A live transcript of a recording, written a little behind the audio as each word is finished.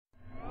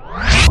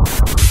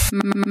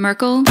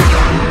Merkel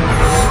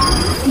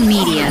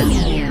Media.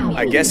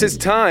 I guess it's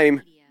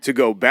time to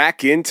go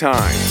back in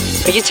time.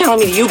 Are you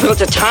telling me you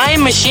built a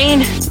time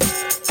machine?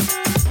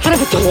 Out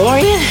of a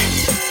DeLorean?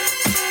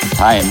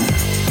 Time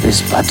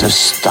is but a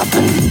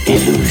stubborn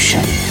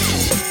illusion.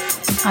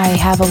 I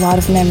have a lot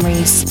of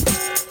memories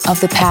of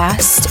the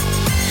past.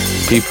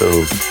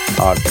 People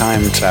are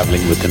time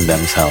traveling within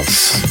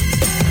themselves.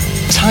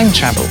 Time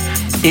travel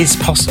is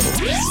possible.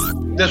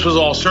 This was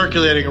all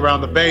circulating around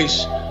the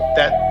base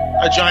that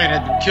a giant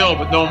had been killed,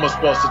 but no one was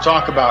supposed to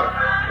talk about it.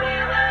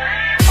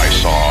 I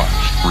saw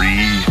 3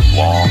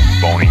 long,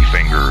 bony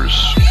fingers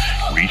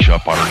reach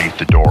up underneath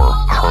the door,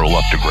 curl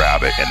up to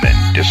grab it, and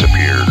then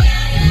disappear.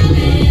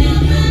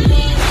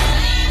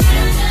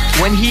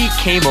 When he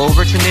came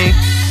over to me,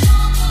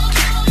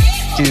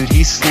 dude,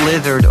 he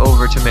slithered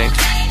over to me.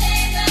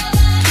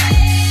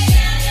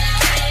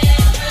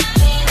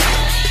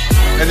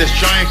 And this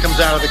giant comes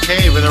out of the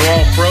cave, and they're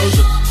all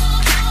frozen.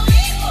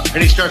 And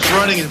he starts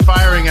running and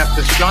firing at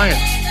this giant.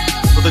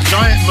 Well, the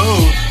giant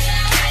moves.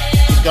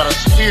 He's got a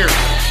spear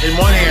in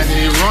one hand, and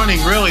he's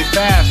running really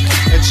fast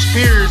and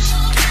spears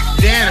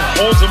Dan and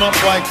holds him up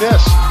like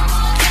this.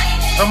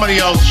 Somebody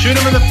yells, shoot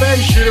him in the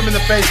face, shoot him in the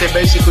face. They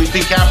basically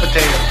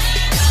decapitate him.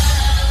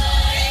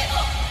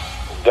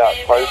 Got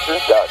closer.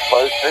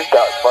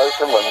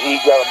 When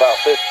he got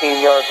about 15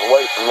 yards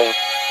away from me,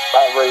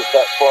 I raised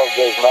that 12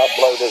 gauge and I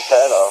blowed his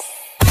head off.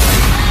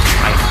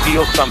 I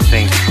feel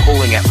something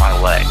pulling at my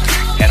leg,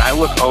 and I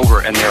look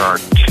over and there are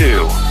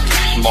 2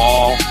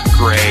 small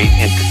gray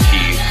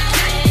entities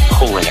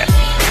pulling at me.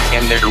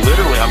 And they're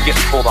literally, I'm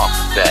getting pulled off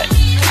the bed.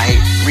 I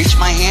reached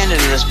my hand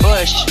into this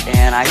bush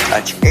and I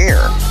touched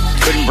air.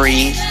 Couldn't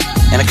breathe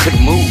and I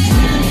couldn't move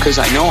because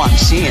I know I'm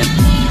seeing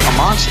a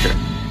monster.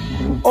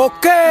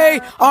 Okay,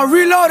 I'll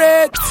reload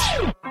it.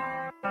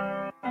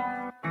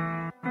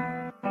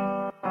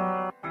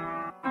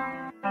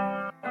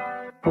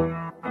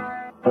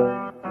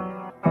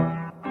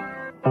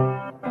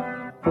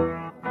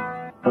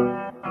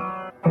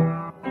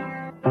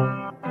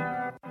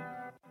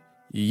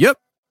 Yep.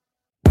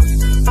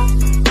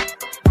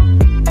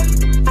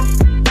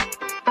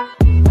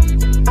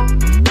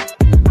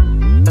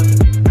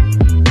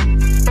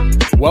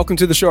 Welcome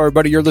to the show,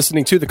 everybody. You're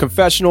listening to The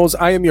Confessionals.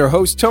 I am your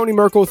host, Tony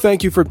Merkel.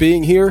 Thank you for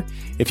being here.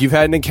 If you've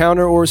had an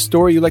encounter or a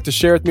story you'd like to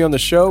share with me on the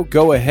show,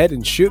 go ahead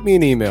and shoot me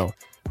an email.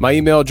 My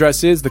email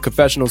address is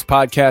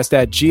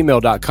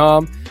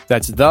theconfessionalspodcast@gmail.com.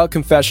 That's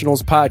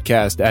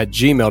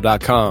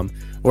theconfessionalspodcast@gmail.com.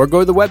 Or go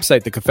to the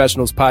website,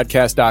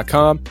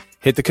 theconfessionalspodcast.com,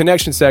 hit the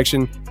connection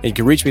section, and you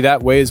can reach me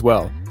that way as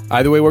well.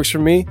 Either way works for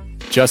me.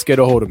 Just get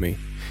a hold of me.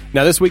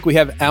 Now, this week we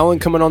have Alan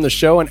coming on the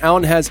show, and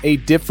Alan has a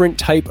different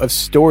type of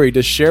story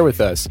to share with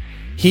us.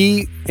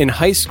 He, in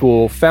high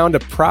school, found a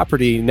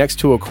property next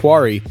to a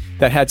quarry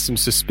that had some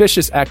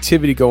suspicious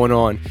activity going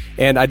on.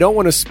 And I don't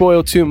want to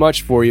spoil too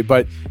much for you,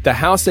 but the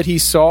house that he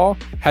saw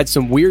had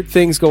some weird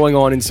things going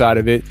on inside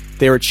of it.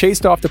 They were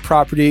chased off the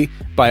property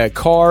by a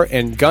car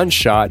and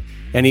gunshot.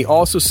 And he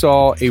also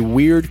saw a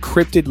weird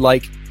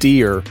cryptid-like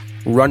deer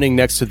running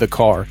next to the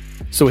car.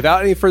 So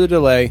without any further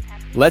delay,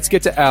 let's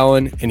get to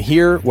Alan and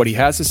hear what he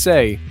has to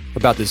say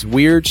about this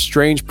weird,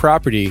 strange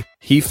property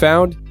he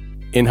found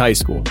in high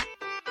school.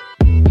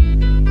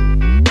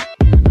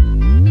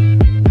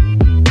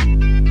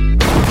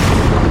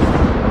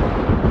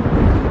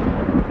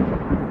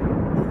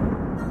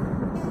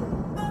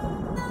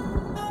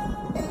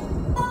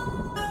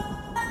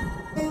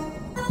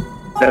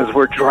 As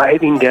we're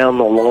driving down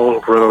the long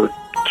road,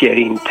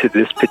 getting to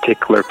this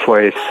particular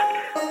place,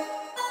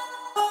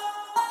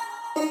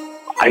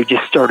 I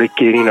just started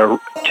getting the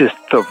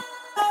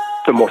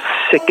most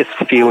sickest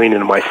feeling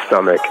in my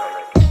stomach.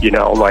 You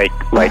know, like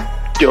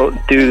don't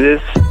do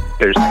this.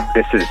 This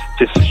is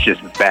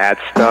just bad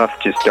stuff.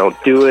 Just don't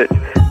do it.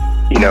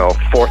 You know,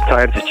 4th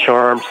time's a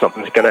charm.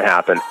 Something's gonna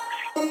happen.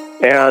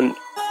 And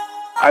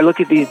I look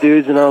at these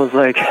dudes and I was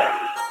like,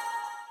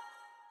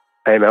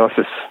 "Hey man,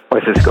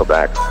 let's just go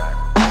back."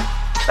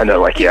 And they're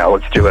like, "Yeah,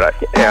 let's do it."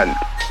 And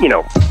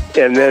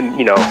then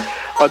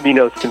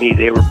unbeknownst to me,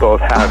 they were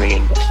both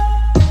having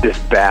this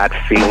bad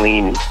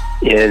feeling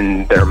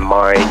in their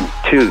mind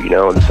too,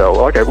 and so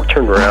okay, we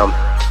turned around.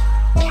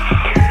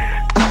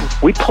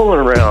 We pulling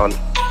around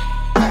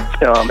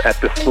at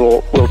this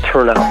little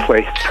turnout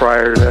place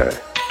prior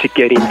to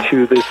getting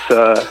to this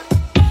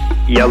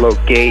yellow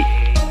gate.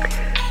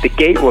 The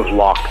gate was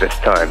locked this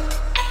time.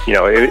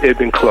 It had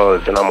been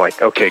closed, and I'm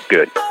like, okay,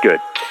 good.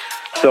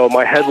 So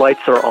my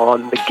headlights are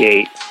on the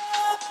gate,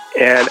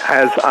 and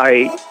as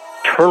I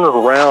turn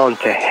around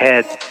to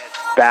head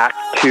back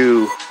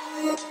to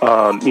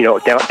down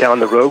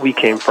the road we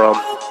came from,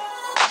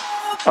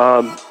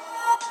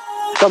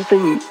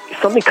 something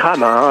caught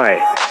my eye,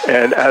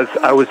 and as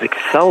I was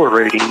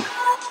accelerating,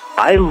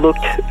 I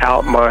looked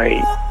out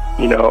my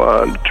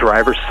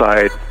driver's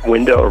side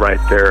window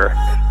right there,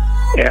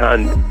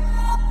 and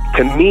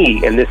to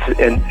me, and this is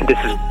I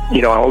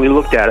only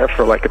looked at it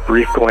for like a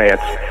brief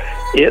glance.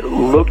 It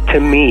looked to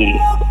me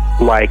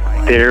like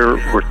there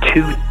were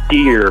 2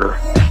 deer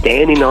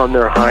standing on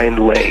their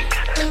hind legs,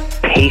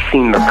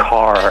 pacing the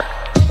car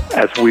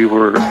as we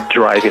were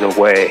driving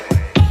away.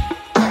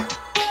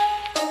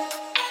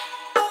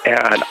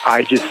 And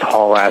I just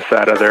haul ass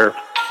out of there.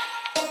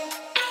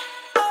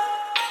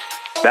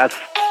 That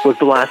was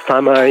the last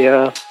time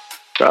I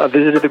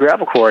visited the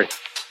gravel quarry.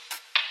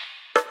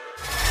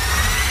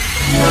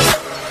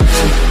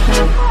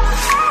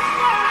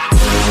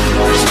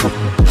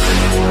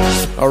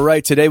 All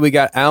right, today we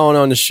got Alan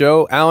on the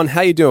show. Alan,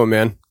 how you doing,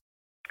 man?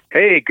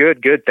 Hey,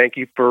 good. Thank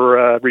you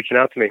for reaching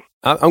out to me.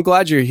 I'm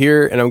glad you're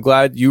here, and I'm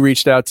glad you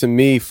reached out to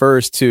me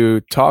first to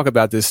talk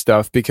about this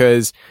stuff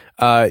because,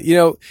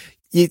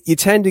 you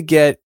tend to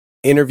get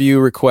interview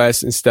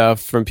requests and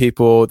stuff from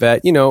people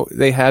that,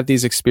 they have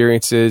these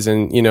experiences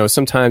and,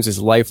 sometimes it's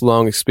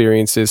lifelong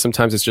experiences.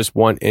 Sometimes it's just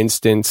one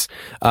instance.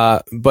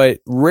 But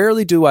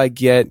rarely do I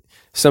get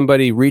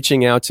somebody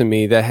reaching out to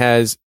me that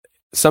has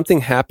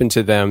something happen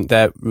to them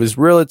that was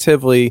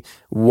relatively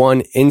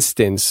one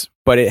instance,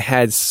 but it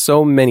had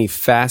so many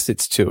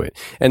facets to it.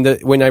 And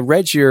when I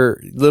read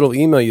your little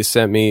email you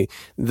sent me,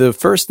 the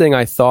first thing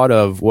I thought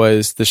of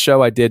was the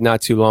show I did not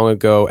too long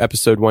ago,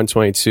 episode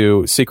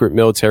 122, Secret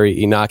Military,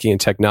 Enochian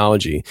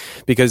Technology,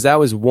 because that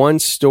was one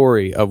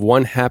story of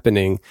one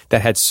happening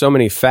that had so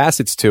many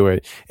facets to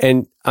it.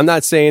 And I'm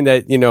not saying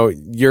that,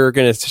 you're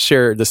going to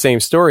share the same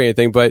story or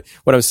anything, but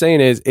what I'm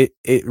saying is it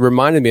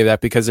reminded me of that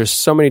because there's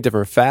so many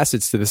different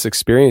facets to this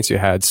experience you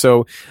had.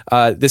 So,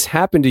 this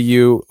happened to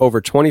you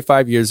over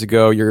 25 years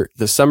ago.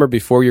 The summer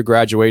before your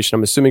graduation,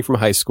 I'm assuming from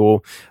high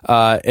school,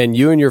 and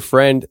you and your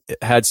friend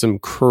had some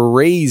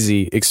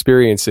crazy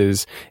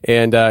experiences.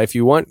 And, if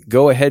you want,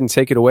 go ahead and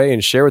take it away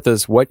and share with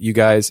us what you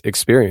guys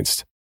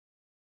experienced.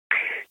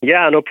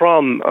 Yeah, no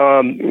problem.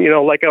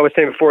 Like I was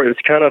saying before, it was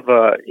kind of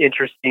an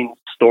interesting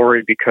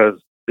story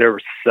because there were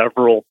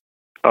several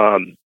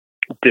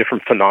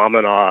different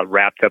phenomena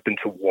wrapped up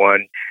into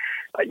one.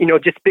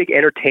 Just big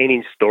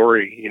entertaining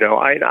story.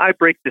 I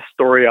break this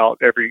story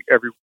out every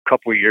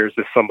couple of years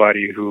to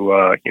somebody who,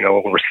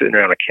 when we're sitting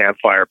around a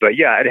campfire. But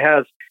yeah, it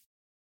has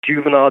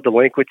juvenile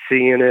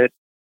delinquency in it.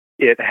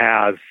 It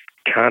has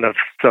kind of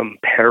some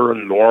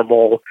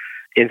paranormal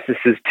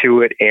instances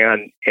to it,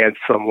 and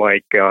some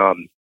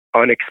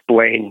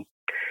unexplained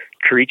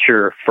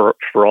creature for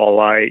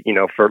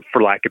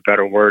lack of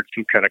better word,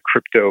 some kind of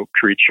crypto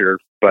creature,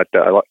 but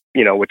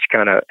which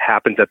kind of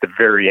happens at the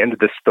very end of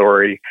the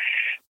story.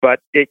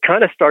 But it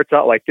kind of starts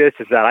out like this: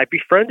 is that I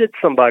befriended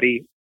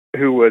somebody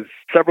who was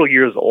several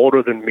years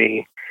older than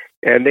me,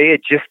 and they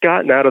had just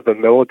gotten out of the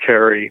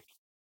military,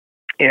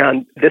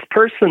 and this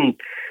person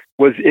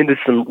was into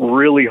some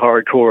really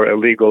hardcore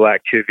illegal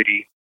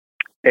activity,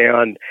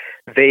 and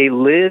they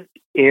lived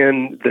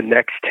in the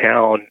next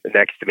town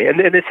next to me. And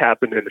this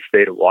happened in the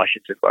state of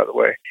Washington, by the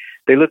way.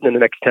 They lived in the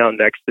next town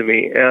next to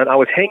me. And I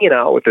was hanging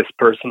out with this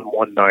person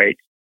one night.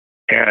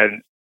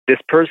 And this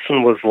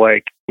person was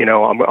like,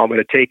 I'm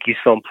going to take you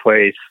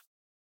someplace.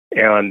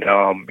 And,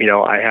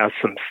 I have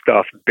some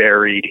stuff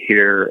buried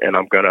here and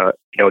I'm going to,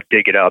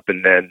 dig it up.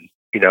 And then,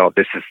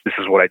 this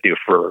is what I do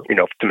for,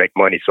 to make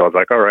money. So I was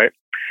like, all right.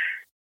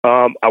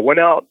 I went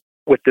out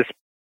with this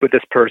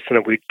person,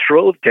 and we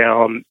drove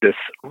down this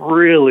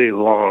really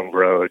long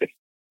road.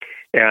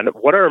 And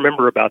what I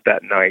remember about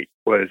that night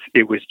was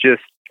it was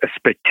just a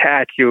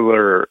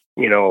spectacular,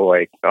 I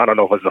don't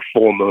know if it was a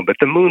full moon, but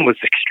the moon was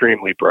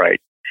extremely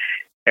bright.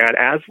 And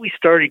as we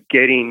started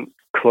getting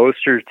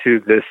closer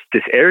to this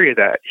area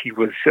that he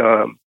was,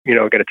 going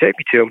to take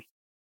me to,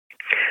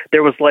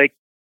 there was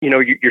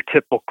your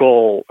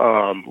typical,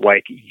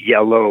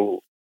 yellow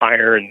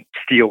iron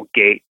steel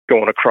gate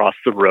going across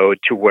the road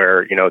to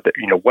where,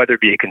 whether it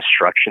be a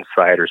construction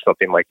site or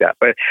something like that.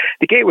 But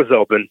the gate was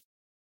open,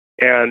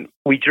 and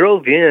we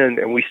drove in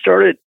and we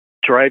started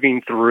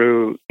driving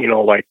through,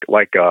 like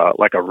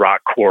a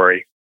rock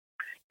quarry.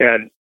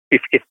 And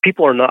if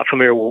people are not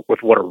familiar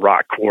with what a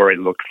rock quarry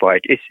looks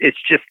like,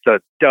 it's just a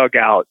dug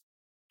out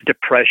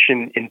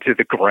depression into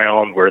the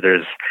ground where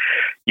there's,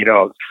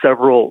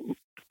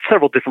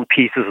 several different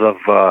pieces of,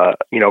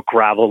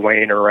 gravel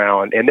laying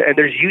around. And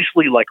there's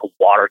usually like a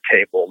water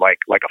table, like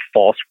a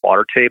false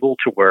water table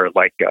to where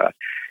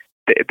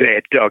they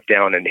had dug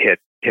down and hit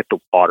the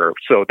water.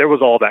 So there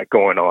was all that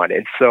going on.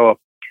 And so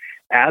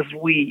as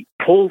we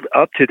pulled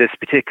up to this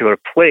particular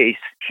place,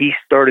 he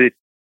started,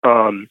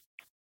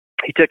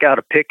 he took out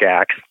a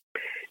pickaxe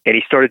and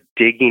he started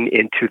digging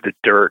into the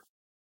dirt.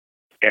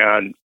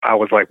 And I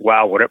was like,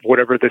 wow,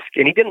 whatever this,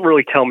 and he didn't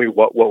really tell me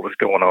what was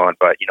going on,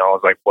 but, I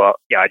was like, well,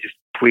 yeah,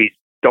 please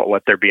don't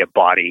let there be a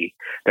body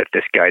that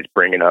this guy's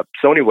bringing up.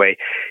 So anyway,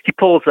 he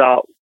pulls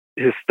out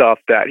his stuff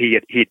that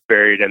he'd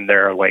buried in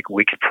there like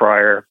weeks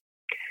prior.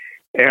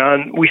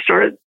 And we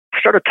started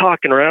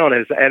talking around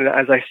as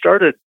I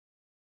started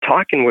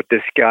talking with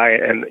this guy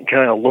and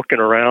kind of looking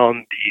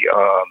around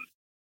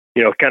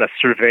the, kind of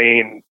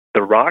surveying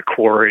the rock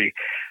quarry,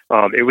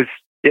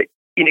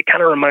 it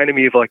kind of reminded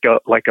me of like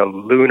a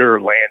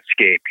lunar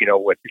landscape,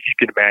 if you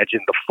can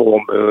imagine the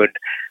full moon,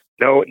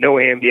 no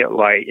ambient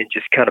light, and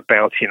just kind of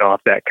bouncing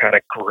off that kind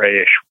of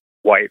grayish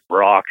white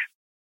rock.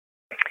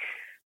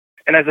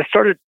 And as I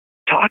started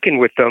talking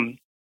with them,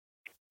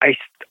 I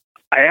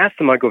asked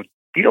him, I go,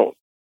 you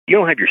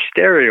don't have your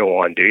stereo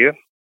on, do you?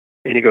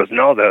 And he goes,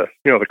 no, the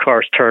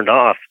car's turned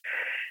off.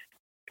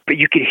 But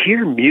you could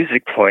hear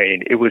music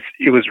playing. It was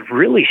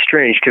really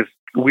strange because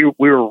we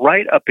were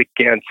right up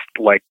against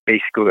like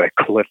basically a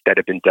cliff that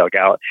had been dug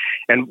out,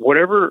 and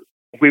whatever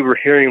we were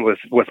hearing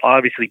was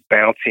obviously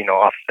bouncing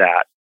off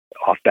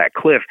that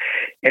cliff.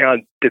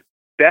 And the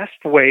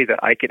best way that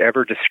I could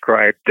ever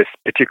describe this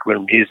particular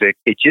music,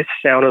 it just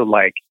sounded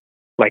like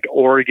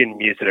organ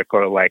music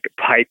or like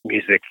pipe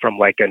music from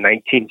like a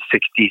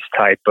 1960s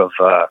type of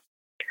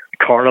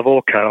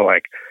carnival, kind of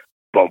like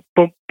bum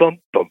bum bum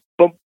bum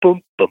bum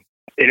bum bum.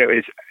 And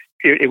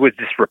it was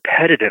just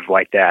repetitive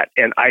like that.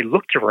 And I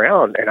looked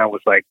around and I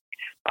was like,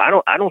 I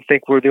don't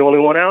think we're the only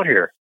one out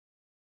here.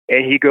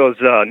 And he goes,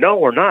 no,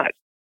 we're not.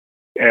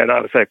 And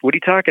I was like, what are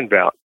you talking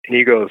about? And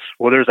he goes,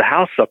 well, there's a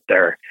house up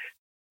there.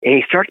 And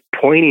he started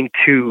pointing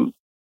to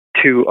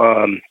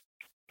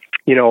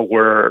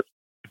where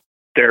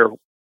there,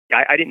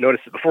 I didn't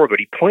notice it before, but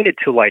he pointed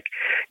to like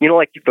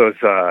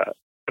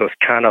those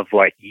kind of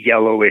like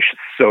yellowish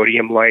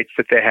sodium lights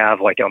that they have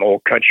like on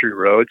old country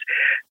roads.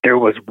 There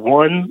was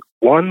one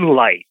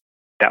light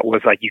that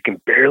was like, you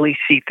can barely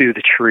see through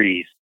the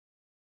trees.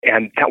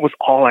 And that was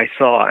all I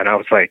saw. And I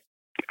was like,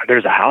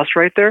 there's a house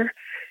right there?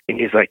 And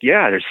he's like,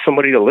 yeah, there's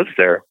somebody that lives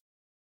there.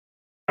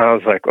 I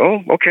was like, oh,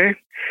 okay.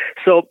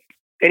 So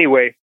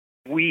anyway,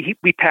 we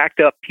packed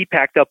up. He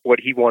packed up what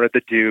he wanted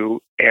to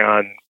do,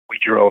 and we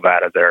drove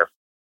out of there.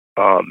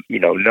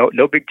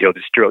 No big deal.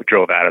 Just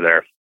drove out of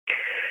there.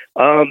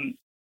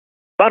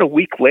 About a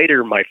week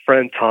later, my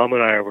friend Tom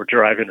and I were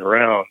driving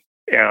around,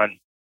 and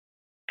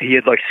he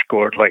had like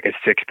scored like a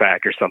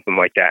 6-pack or something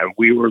like that. And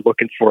we were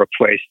looking for a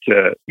place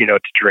to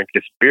drink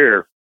this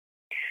beer.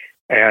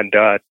 And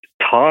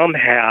Tom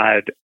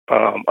had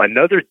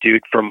another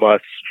dude from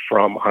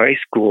high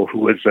school who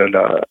was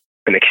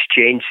an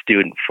exchange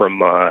student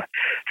from a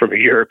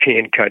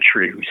European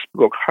country who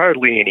spoke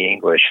hardly any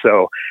English.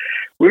 So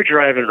we were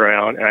driving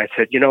around, and I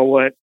said, you know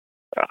what?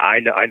 I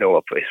know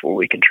a place where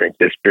we can drink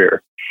this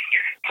beer.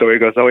 So he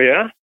goes, oh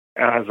yeah?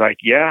 And I was like,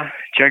 yeah,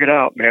 check it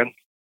out, man.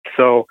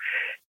 So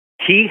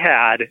he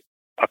had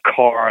a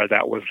car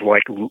that was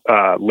like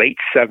late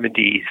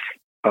 70s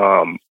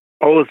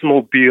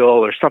Oldsmobile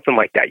or something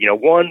like that.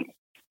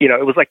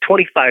 It was like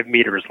 25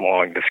 meters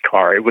long, this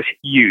car. It was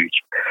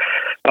huge.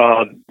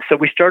 So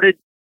we started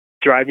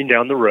driving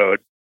down the road,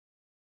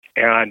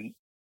 and,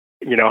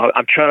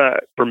 I'm trying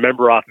to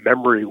remember off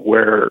memory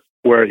where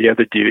the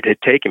other dude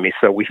had taken me.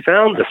 So we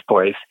found this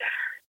place,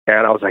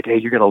 and I was like, hey,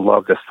 you're going to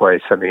love this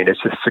place. I mean,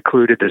 it's just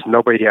secluded. There's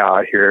nobody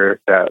out here.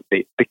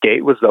 The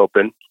gate was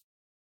open.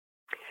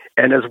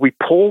 And as we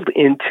pulled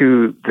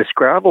into this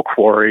gravel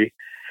quarry,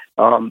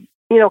 kind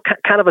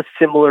of a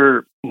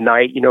similar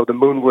night, the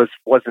moon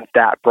wasn't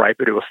that bright,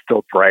 but it was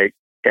still bright.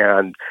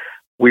 And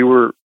we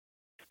were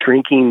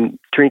drinking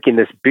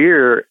this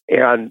beer,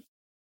 and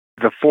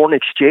the foreign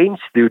exchange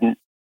student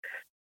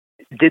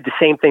did the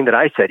same thing that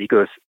I said. He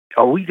goes,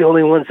 are we the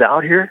only ones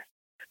out here?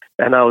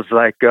 And I was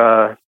like,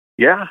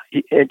 yeah.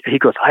 He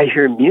goes, I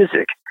hear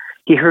music.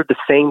 He heard the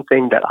same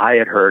thing that I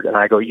had heard. And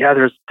I go, yeah,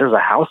 there's a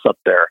house up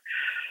there.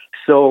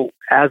 So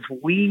as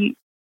we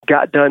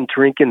got done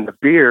drinking the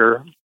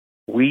beer,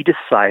 we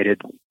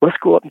decided, let's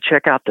go up and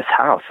check out this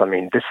house. I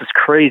mean, this is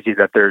crazy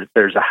that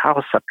there's a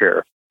house up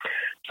here.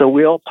 So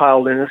we all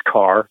piled in his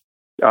car.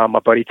 My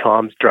buddy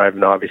Tom's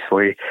driving,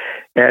 obviously.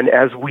 And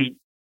as we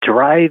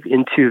drive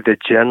into the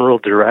general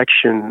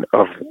direction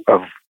of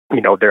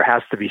there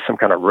has to be some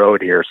kind of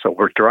road here. So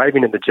we're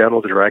driving in the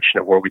general direction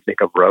of where we think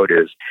a road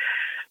is.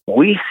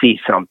 We see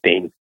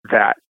something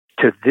that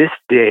to this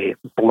day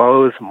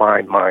blows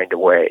my mind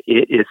away.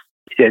 It is,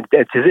 and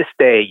to this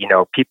day,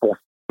 people,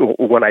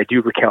 when I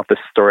do recount this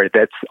story,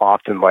 that's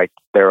often like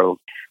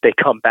they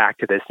come back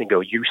to this and go,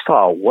 you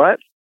saw what?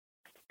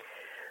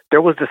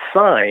 There was a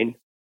sign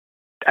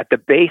at the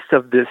base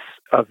of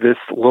this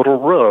little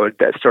road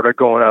that started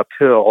going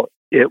uphill.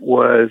 It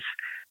was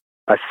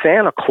a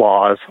Santa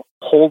Claus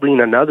holding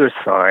another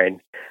sign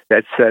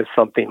that says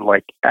something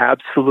like,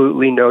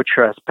 absolutely no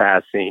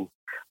trespassing.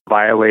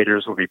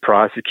 Violators will be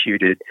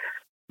prosecuted.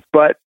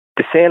 But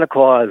the Santa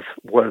Claus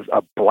was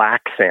a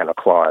black Santa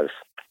Claus.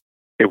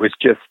 It was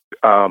just,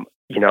 a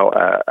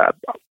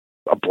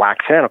black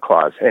Santa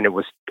Claus. And it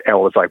was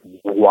like,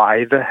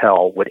 why the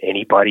hell would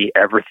anybody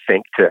ever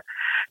think to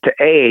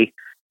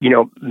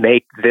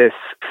make this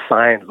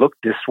sign look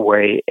this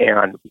way,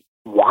 and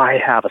why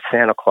have a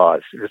Santa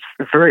Claus? It's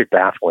very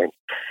baffling.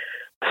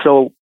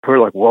 So we're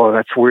like, whoa,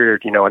 that's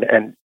weird,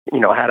 and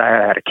had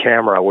I had a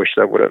camera, I wish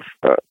I would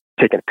have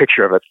taken a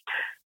picture of it.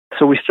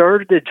 So we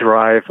started to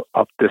drive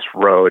up this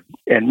road,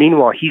 and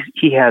meanwhile,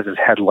 he has his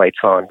headlights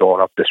on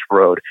going up this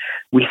road.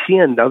 We see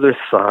another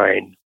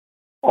sign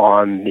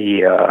on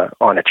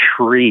a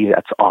tree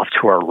that's off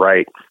to our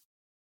right.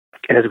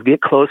 And as we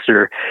get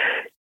closer,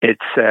 it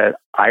said,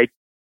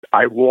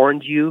 I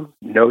warned you,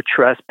 no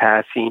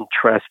trespassing.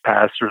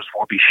 Trespassers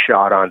will be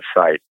shot on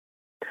sight.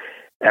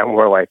 And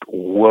we're like,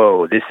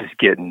 whoa, this is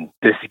getting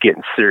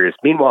serious.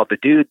 Meanwhile, the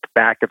dude at the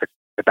back of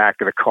the back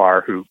of the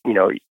car, who,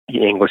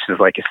 English is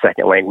like his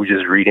second language,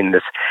 is reading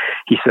this.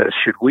 He says,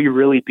 "Should we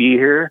really be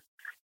here?"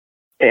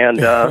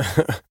 And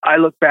I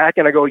look back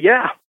and I go,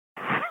 "Yeah,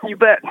 you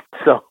bet."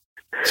 So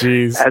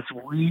jeez. as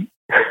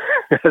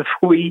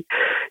we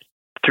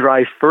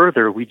drive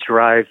further, we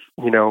drive,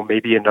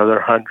 maybe another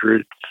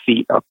 100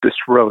 feet up this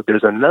road.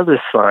 There's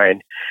another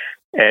sign,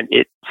 and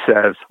it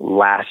says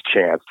 "Last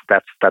Chance."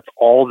 That's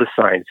all the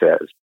sign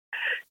says.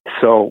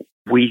 So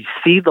we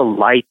see the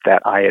light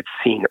that I had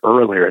seen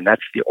earlier, and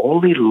that's the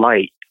only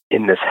light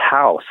in this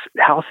house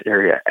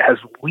area. As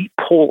we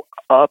pull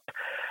up,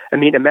 I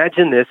mean,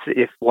 imagine this: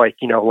 if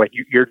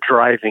you're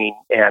driving,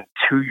 and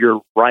to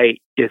your right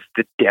is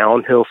the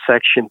downhill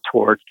section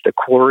towards the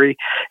quarry,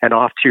 and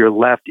off to your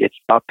left it's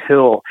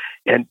uphill,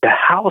 and the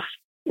house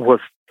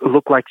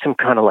looked like some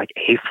kind of like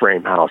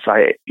A-frame house.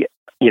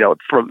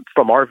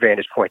 From our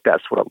vantage point,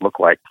 that's what it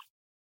looked like.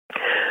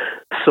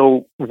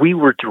 So we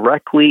were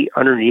directly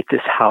underneath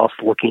this house,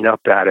 looking up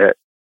at it.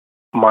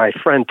 My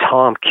friend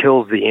Tom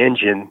kills the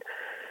engine,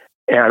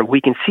 and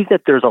we can see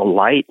that there's a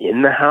light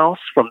in the house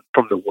from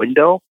the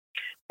window.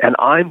 And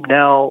I'm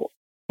now,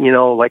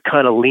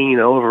 kind of leaning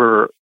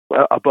over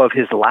above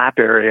his lap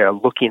area,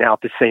 looking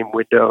out the same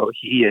window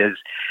he is.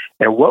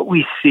 And what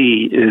we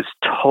see is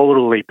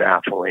totally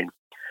baffling.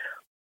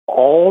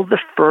 All the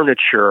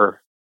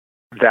furniture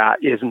that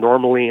is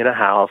normally in a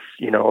house,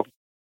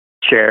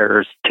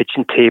 chairs,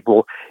 kitchen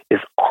table, is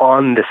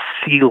on the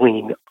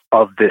ceiling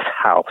of this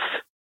house.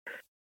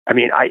 I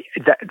mean,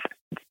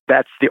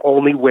 that's the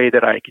only way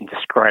that I can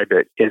describe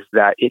it, is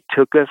that it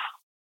took us,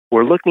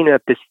 we're looking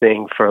at this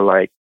thing for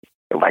like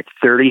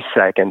 30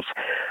 seconds.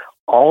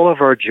 All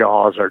of our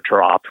jaws are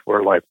dropped.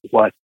 We're like,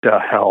 what the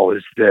hell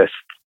is this?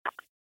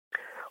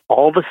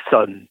 All of a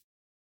sudden,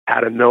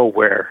 out of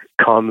nowhere,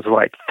 comes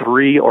like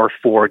 3 or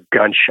 4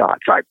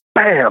 gunshots. Like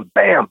bam,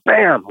 bam,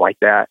 bam, like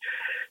that.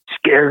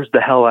 Scares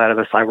the hell out of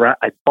us.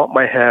 I bump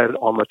my head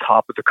on the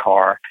top of the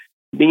car.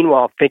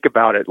 Meanwhile, think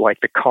about it. Like,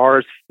 the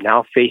car's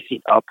now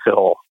facing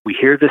uphill. We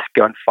hear this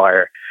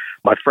gunfire.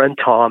 My friend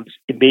Tom's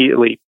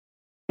immediately,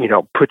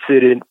 puts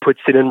it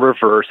in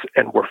reverse,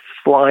 and we're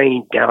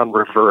flying down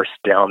reverse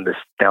down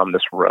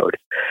this road.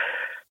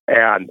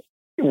 And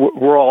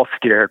we're all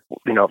scared.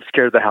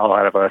 Scared the hell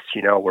out of us.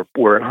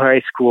 We're in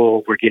high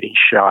school. We're getting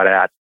shot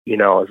at.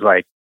 It's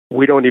like,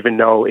 we don't even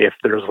know if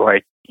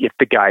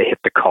the guy hit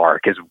the car,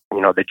 because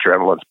the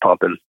adrenaline's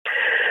pumping.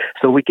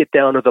 So we get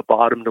down to the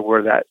bottom to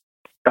where that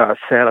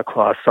Santa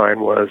Claus sign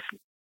was,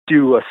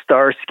 do a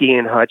Starsky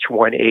and Hutch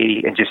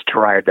 180, and just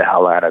drive the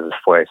hell out of this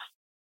place.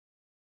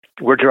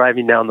 We're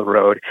driving down the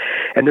road,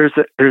 and there's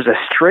a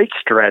straight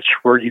stretch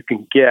where you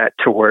can get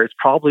to where it's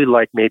probably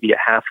like maybe a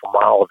half a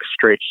mile of a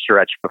straight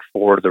stretch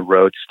before the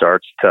road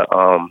starts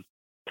to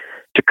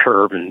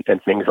curve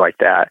and things like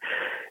that.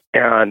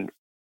 And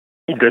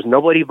there's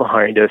nobody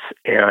behind us,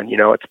 and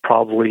it's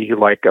probably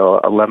like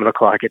 11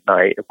 o'clock at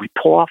night. We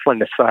pull off on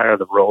the side of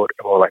the road,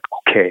 and we're like,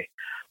 okay,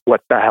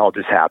 what the hell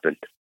just happened?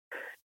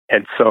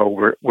 And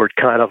so we're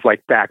kind of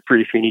like back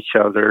briefing each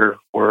other.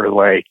 We're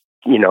like,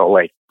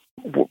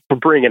 we're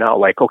bringing out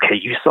like, okay,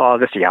 you saw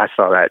this? Yeah, I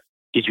saw that.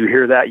 Did you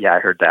hear that? Yeah, I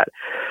heard that.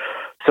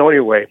 So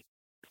anyway,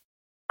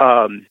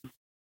 the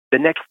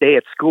next day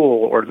at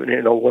school, or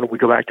when we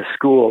go back to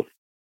school,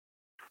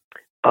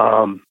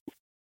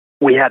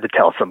 we had to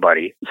tell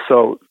somebody.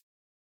 So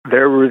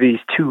there were these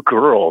 2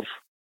 girls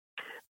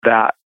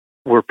that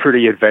were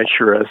pretty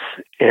adventurous,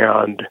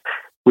 and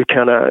we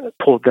kind of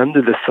pulled them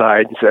to the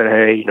side and said,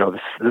 hey,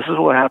 this is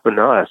what happened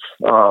to us.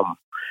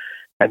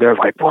 And they're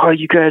like, well,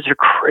 you guys are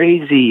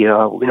crazy.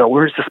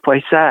 Where's this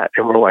place at?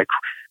 And we're like,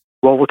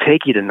 well, we'll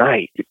take you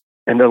tonight.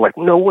 And they're like,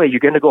 no way, you're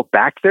going to go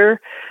back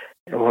there?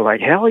 And we're like,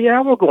 hell yeah,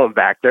 we're going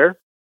back there.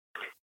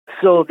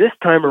 So this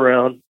time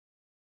around,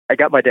 I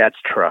got my dad's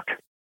truck,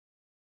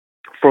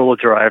 4-wheel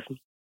drive,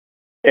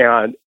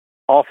 and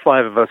all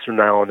 5 of us are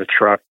now on the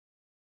truck.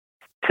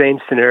 Same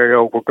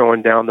scenario. We're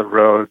going down the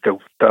road.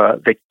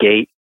 The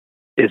gate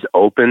is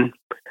open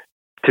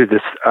to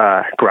this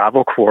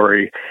gravel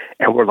quarry,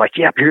 and we're like,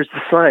 yep, here's the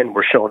sign.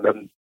 We're showing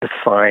them the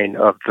sign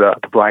of the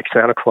Black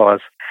Santa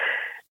Claus.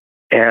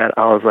 And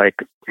I was like,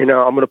 I'm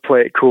going to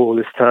play it cool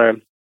this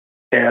time.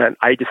 And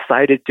I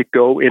decided to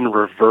go in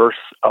reverse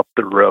up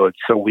the road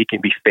so we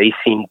can be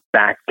facing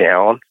back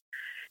down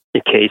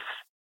in case,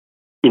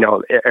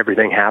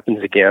 everything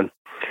happens again.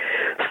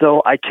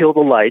 So I kill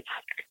the lights,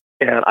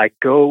 and I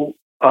go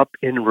up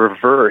in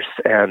reverse.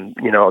 And,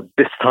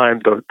 this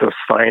time those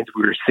signs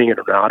we were seeing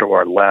are now to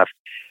our left.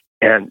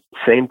 And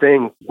same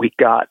thing, we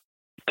got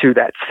to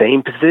that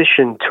same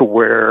position to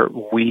where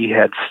we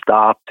had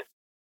stopped,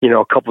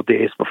 a couple of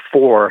days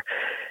before.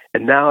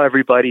 And now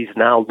everybody's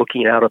now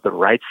looking out at the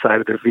right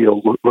side of the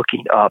vehicle,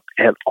 looking up.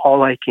 And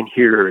all I can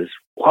hear is,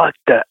 what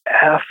the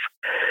F?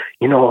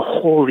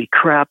 Holy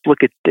crap,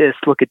 look at this,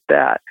 look at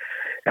that.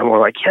 And we're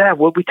like, yeah,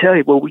 what'd we tell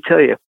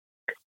you?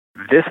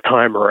 This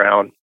time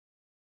around,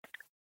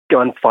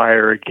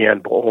 gunfire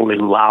again, but only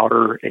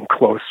louder and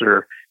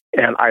closer.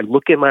 And I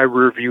look in my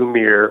rearview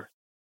mirror,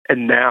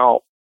 and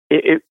now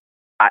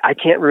I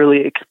can't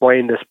really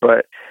explain this,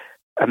 but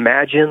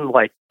imagine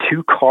like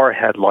two car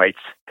headlights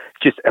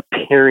just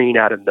appearing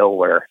out of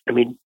nowhere. I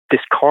mean,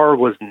 this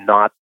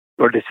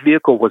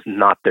vehicle was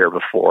not there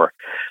before.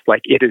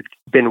 Like it had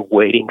been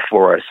waiting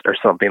for us or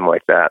something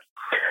like that.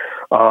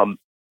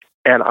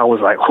 And I was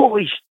like,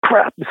 holy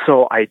crap.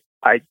 So I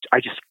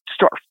just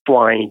start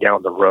flying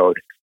down the road.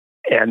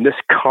 And this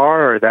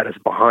car that is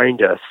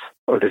behind us,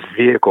 or this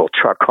vehicle,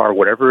 truck, car,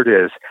 whatever it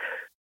is,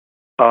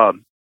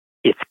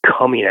 it's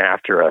coming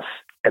after us.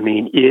 I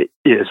mean, it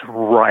is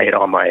right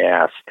on my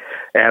ass.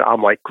 And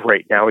I'm like,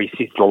 great, now he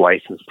sees the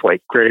license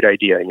plate. Great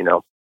idea, you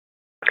know.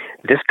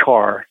 This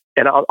car,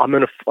 and I'm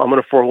in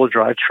a four-wheel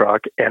drive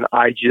truck, and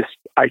I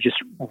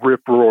just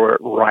rip roar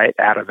it right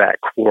out of that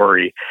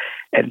quarry.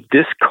 And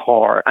this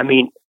car, I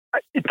mean,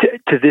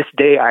 to this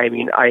day, I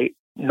mean,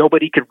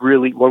 nobody could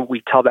really, when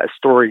we tell that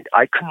story,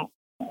 I couldn't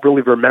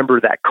really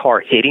remember that car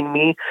hitting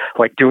me,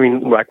 like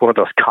doing like one of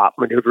those cop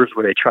maneuvers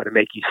where they try to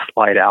make you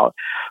slide out.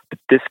 But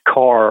this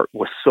car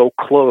was so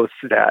close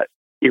that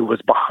it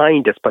was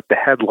behind us, but the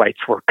headlights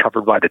were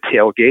covered by the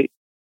tailgate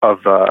of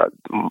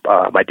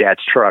my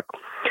dad's truck.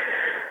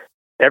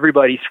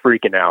 Everybody's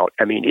freaking out.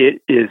 I mean,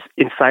 it is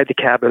inside the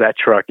cab of that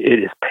truck.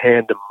 It is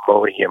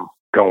pandemonium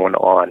going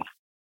on.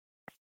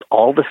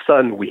 All of a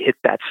sudden, we hit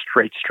that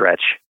straight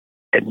stretch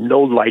and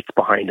no lights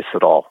behind us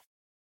at all.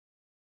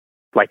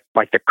 Like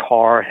the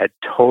car had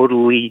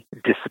totally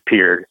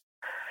disappeared.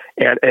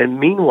 And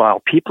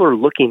meanwhile, people are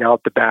looking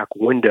out the back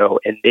window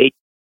and they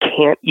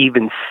can't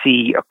even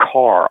see a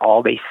car.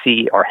 All they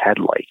see are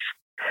headlights.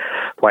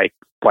 Like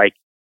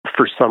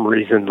for some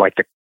reason, like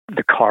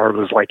the car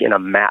was like in a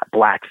matte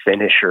black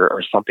finish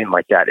or something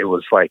like that. It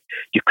was like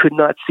you could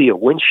not see a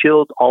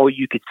windshield. All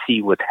you could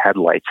see was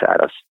headlights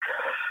at us.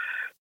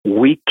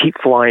 We keep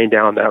flying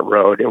down that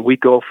road, and we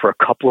go for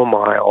a couple of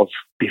miles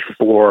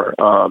before,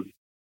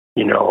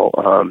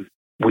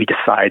 we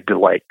decide to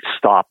like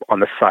stop on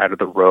the side of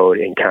the road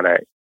and kind of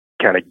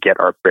get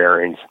our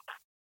bearings.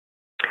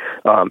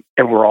 And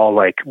we're all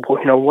like, well,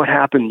 you know, what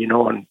happened? You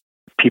know, and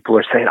people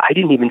are saying, I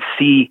didn't even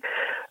see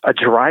a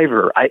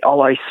driver.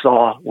 All I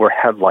saw were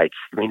headlights.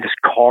 I mean, this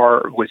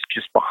car was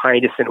just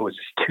behind us, and it was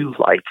just two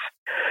lights.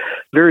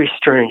 Very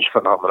strange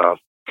phenomenon.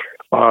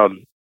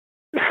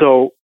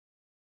 So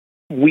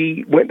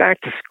we went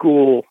back to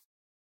school,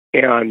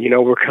 and, you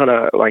know, we're kind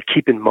of like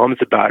keeping mums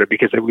about it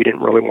because we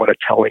didn't really want to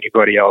tell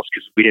anybody else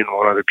because we didn't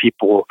want other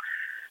people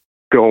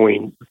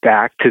going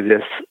back to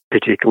this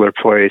particular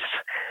place.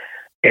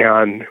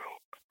 And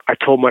I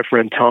told my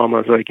friend Tom,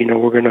 I was like, you know,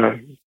 we're gonna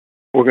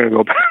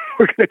go back.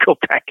 We're gonna go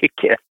back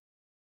again.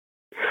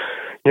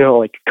 You know,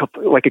 like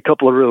a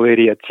couple of real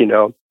idiots. You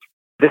know,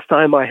 the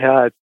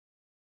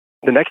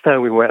next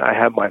time we went, I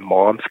had my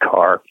mom's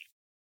car,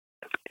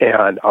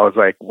 and I was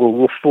like, well,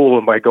 we'll fool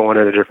them by going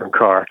in a different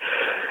car.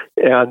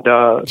 And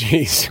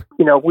jeez,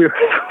 you know, we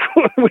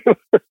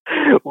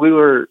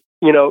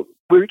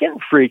were getting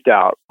freaked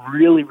out,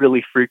 really,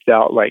 really freaked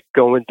out. Like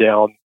going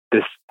down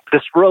this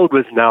road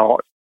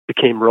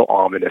became real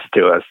ominous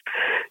to us.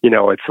 You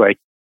know, it's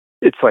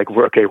like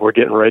we're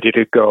getting ready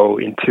to go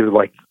into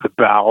like the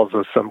bowels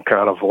of some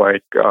kind of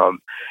like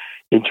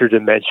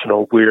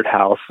interdimensional weird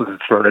house with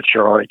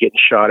furniture on it, getting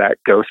shot at,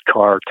 ghost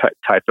car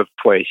type of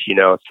place. You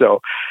know,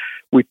 so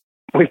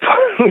we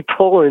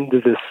pull into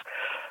this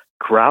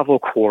gravel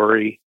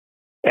quarry,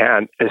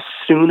 and as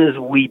soon as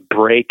we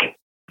break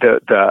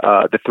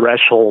the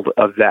threshold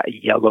of that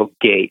yellow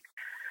gate,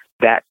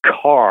 that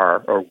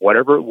car or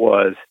whatever it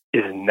was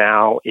is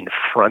now in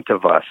front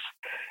of us,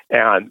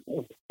 and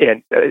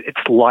its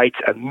lights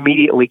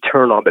immediately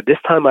turn on. But this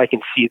time I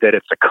can see that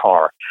it's a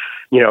car,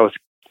 you know, it's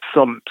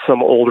some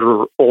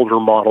older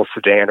model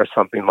sedan or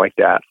something like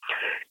that.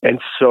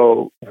 And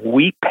so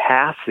we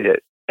pass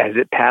it as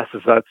it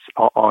passes us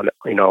on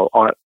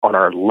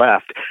our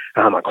left,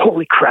 and I'm like,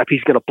 holy crap,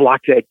 he's going to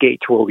block that gate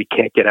to where we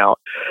can't get out.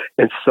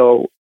 And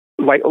so,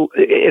 like,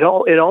 it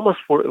almost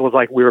was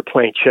like we were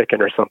playing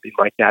chicken or something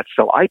like that.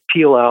 So I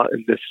peel out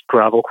in this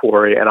gravel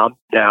quarry, and I'm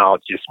now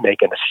just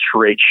making a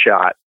straight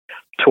shot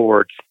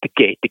towards the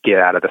gate to get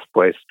out of this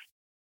place.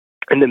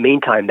 In the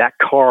meantime, that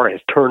car has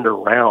turned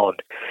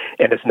around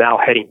and is now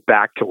heading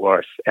back to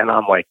us. And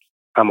I'm like,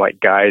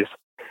 guys,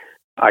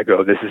 I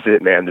go, this is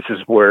it, man. This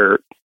is where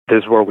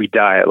we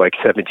die at like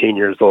 17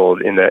 years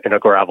old in a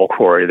gravel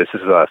quarry. This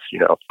is us, you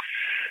know.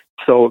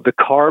 So the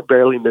car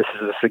barely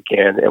misses us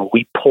again, and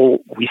we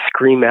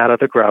scream out of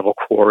the gravel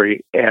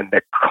quarry, and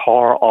the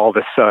car all of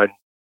a sudden,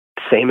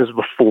 same as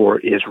before,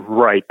 is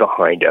right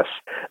behind us.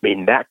 I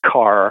mean, that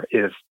car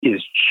is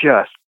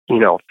just, you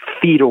know,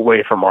 feet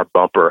away from our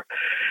bumper.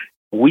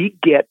 We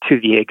get to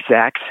the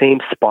exact same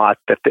spot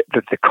that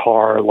the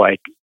car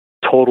like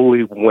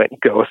totally went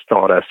ghost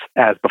on us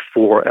as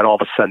before, and all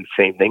of a sudden,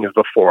 same thing as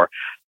before.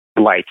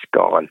 Lights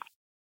gone.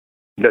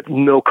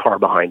 No car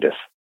behind us.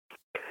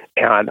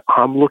 And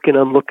I'm looking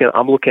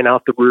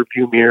out the rear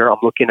view mirror. I'm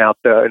looking out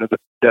the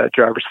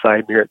driver's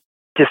side mirror.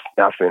 Just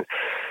nothing.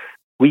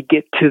 We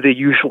get to the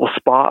usual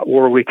spot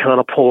where we kind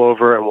of pull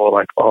over, and we're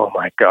like, "Oh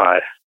my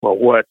God! Well,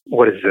 what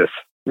is this?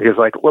 because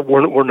like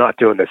we're not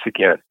doing this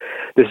again.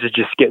 This is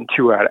just getting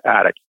too out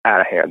of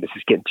hand. This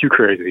is getting too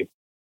crazy.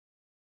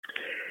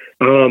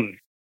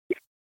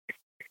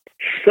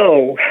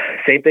 So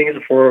same thing as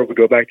before. We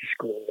go back to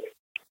school,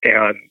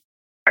 and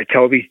I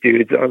tell these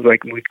dudes, I was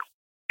like,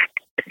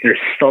 there's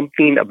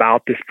something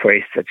about this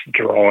place that's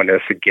drawing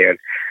us again.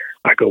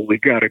 I go, we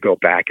got to go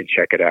back and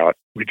check it out.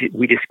 We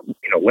just,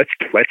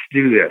 let's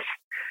do this.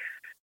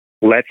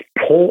 Let's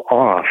pull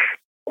off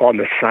on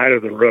the side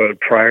of the road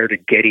prior to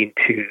getting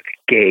to the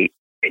gate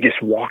and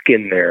just walk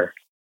in there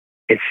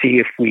and see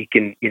if we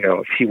can,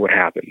 see what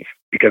happens.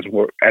 Because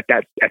we're at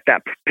that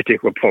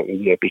particular point,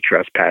 we won't be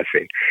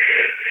trespassing.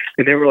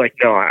 And they were like,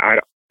 no, I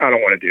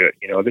don't want to do it.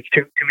 There's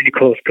too many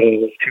close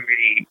calls, too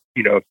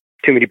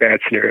many bad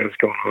scenarios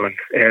going on.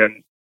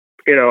 And,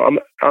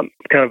 I'm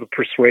kind of a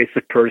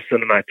persuasive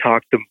person, and I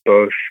talked them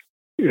both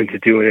into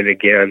doing it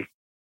again.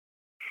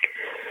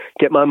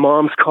 Get my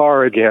mom's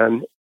car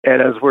again.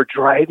 And as we're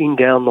driving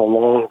down the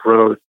long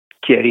road,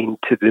 getting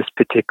to this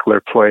particular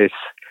place,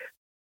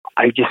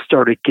 I just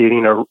started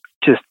getting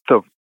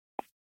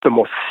the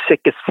most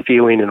sickest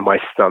feeling in my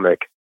stomach.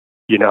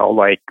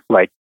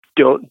 Like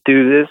don't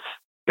do this.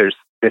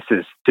 This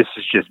is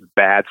just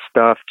bad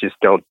stuff. Just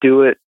don't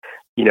do it.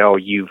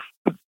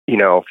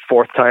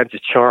 Fourth time's a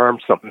charm.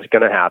 Something's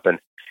going to happen.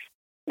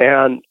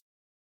 And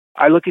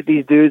I look at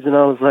these dudes and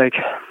I was like,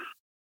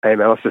 hey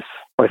man,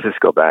 let's just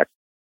go back.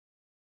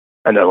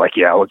 And they're like,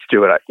 yeah, let's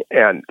do it.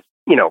 And,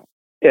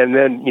 and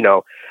then,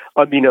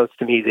 unbeknownst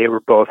to me, they were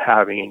both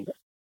having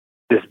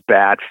this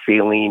bad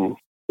feeling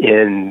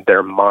in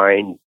their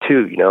mind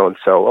too, and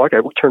so, okay,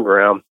 we turned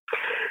around.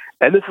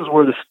 And this is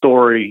where the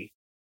story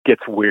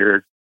gets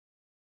weird.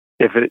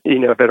 If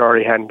it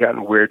already hadn't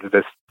gotten weird to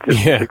this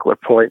particular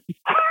point.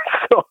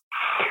 So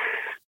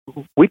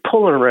we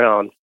pull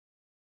around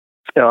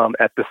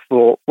at this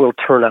little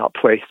turnout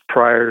place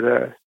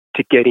prior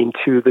to getting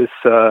to this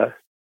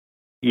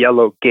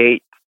yellow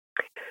gate.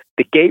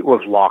 The gate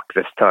was locked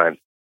this time.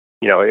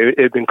 It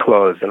had been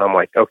closed, and I'm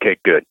like, okay,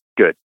 good.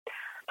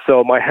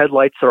 So my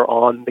headlights are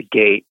on the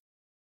gate,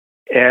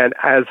 and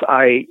as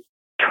I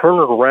turn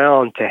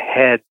around to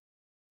head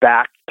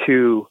back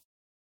to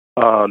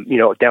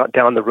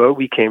down the road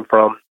we came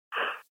from,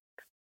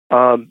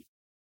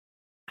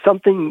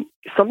 something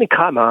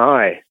caught my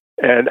eye,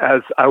 and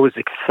as I was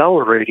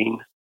accelerating,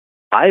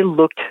 I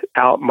looked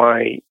out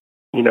my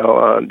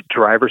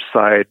driver's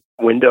side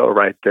window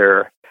right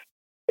there,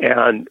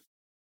 and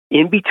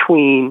in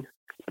between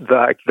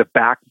the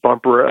back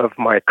bumper of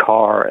my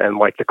car and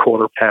like the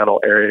quarter panel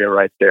area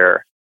right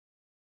there,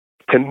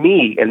 to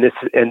me, and this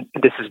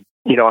is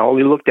I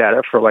only looked at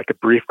it for like a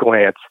brief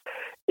glance,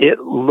 it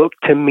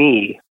looked to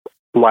me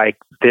like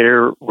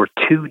there were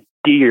two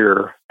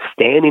deer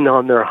standing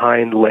on their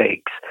hind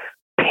legs,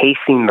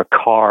 pacing the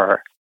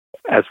car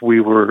as we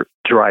were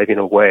driving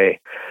away.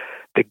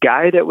 The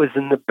guy that was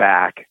in the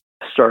back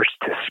starts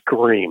to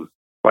scream.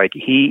 Like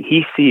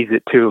he sees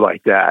it too,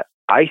 like that.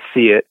 I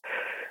see it,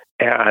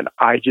 and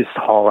I just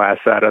hauled ass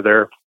out of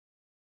there.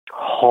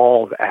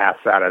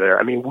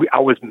 I mean, I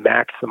was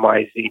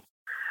maximizing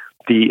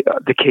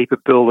the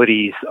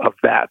capabilities of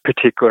that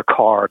particular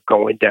car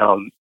going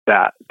down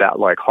that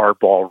like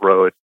hardball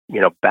road,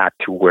 back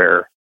to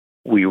where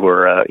we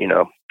were,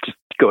 just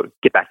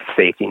get back to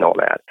safety and all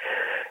that.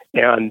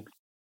 And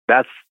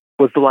that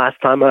was the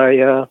last time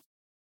I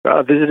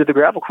visited the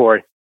gravel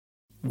quarry.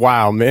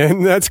 Wow,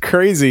 man, that's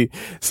crazy.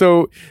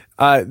 So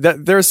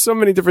there's so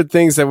many different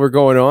things that were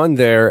going on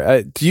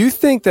there. Do you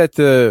think that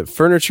the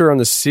furniture on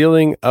the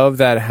ceiling of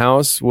that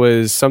house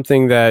was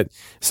something that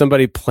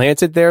somebody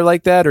planted there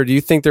like that? Or do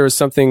you think there was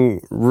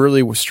something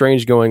really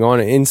strange going on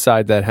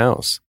inside that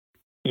house?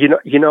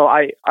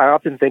 I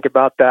often think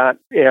about that,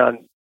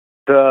 and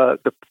the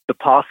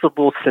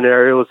possible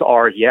scenarios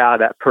are,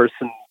 that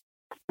person,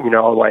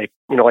 like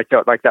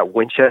that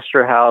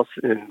Winchester house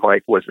in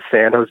was it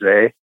San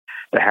Jose,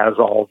 that has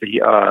all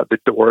the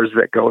doors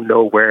that go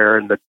nowhere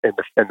and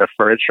the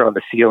furniture on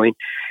the ceiling.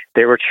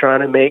 They were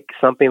trying to make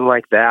something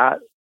like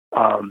that.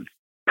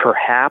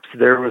 Perhaps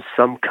there was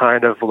some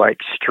kind of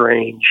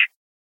strange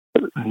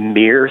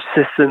mirror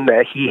system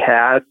that he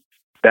had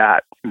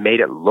that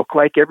made it look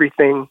like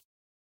everything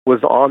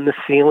was on the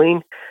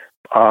ceiling.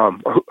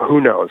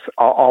 Who knows?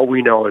 All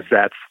we know is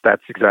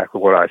that's exactly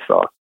what I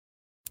saw.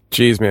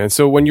 Jeez, man.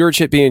 So when you were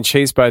being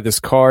chased by this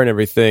car and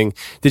everything,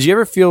 did you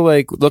ever feel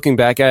like, looking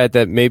back at it,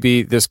 that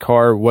maybe this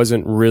car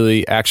wasn't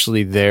really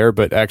actually there,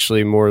 but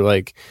actually more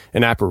like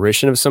an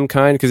apparition of some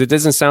kind? Because it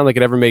doesn't sound like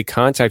it ever made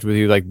contact with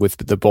you, like with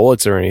the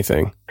bullets or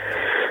anything.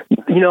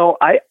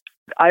 I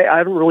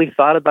haven't really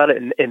thought about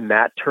it in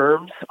that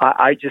terms.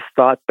 I just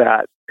thought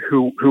that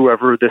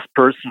whoever this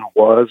person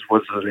was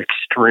an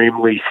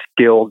extremely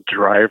skilled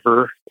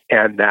driver,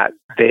 and that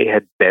they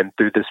had been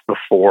through this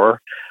before.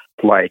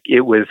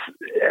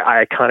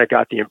 I kind of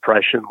got the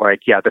impression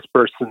this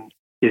person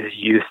is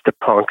used to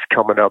punks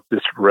coming up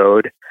this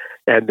road,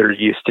 and they're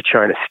used to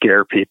trying to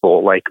scare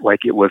people like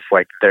it was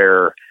like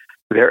their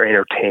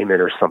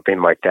entertainment or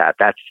something like that.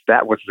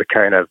 That was the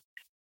kind of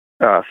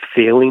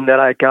feeling that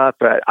I got,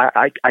 but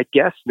I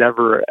guess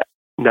never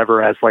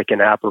as like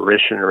an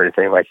apparition or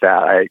anything like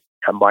that.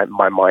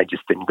 My mind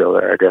just didn't go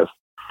there, I guess.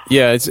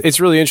 Yeah,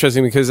 it's really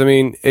interesting because, I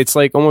mean, it's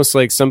like almost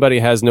like somebody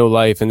has no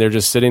life and they're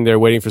just sitting there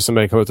waiting for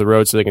somebody to come up the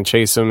road so they can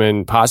chase them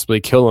and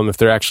possibly kill them if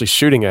they're actually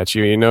shooting at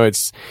you. You know,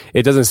 it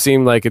doesn't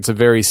seem like it's a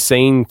very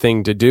sane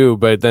thing to do.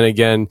 But then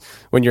again,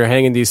 when you're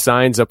hanging these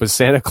signs up with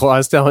Santa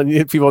Claus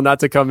telling people not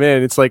to come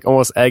in, it's like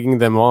almost egging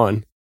them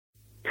on.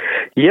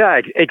 Yeah,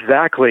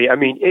 exactly. I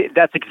mean,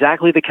 that's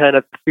exactly the kind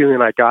of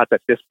feeling I got,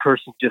 that this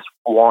person just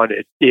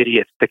wanted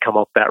idiots to come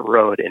up that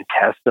road and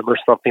test them or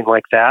something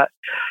like that.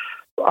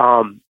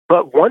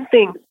 But one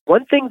thing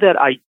that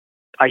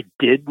I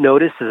did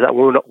notice is that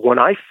when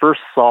I first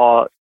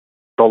saw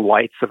the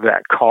lights of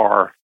that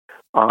car,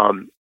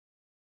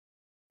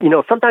 you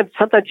know, sometimes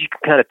you can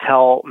kind of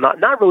tell,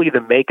 not really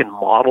the make and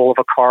model of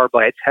a car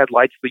by its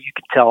headlights, but you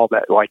can tell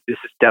that, like, this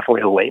is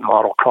definitely a late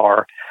model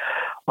car.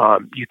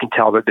 You can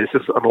tell that this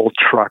is an old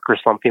truck or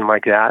something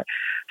like that.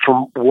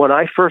 From when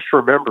I first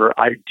remember,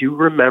 I do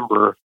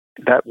remember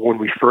that when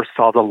we first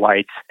saw the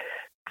lights,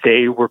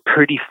 they were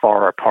pretty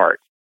far apart.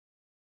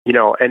 You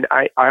know, and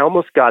I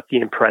almost got the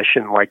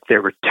impression like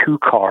there were two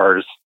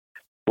cars,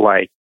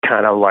 like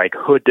kind of like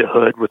hood to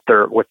hood with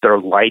their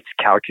lights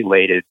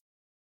calculated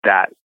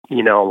that,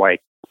 you know,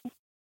 like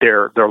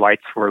their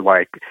lights were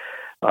like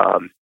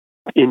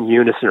in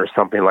unison or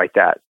something like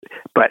that.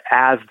 But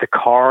as the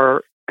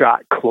car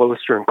got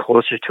closer and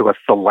closer to us,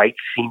 the lights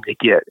seemed to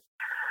get,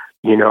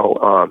 you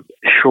know,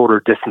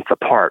 shorter distance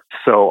apart.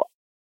 So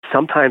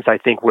sometimes I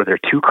think, were there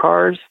two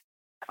cars?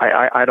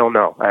 I don't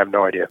know. I have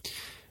no idea.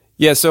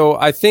 Yeah, so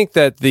I think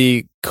that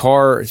the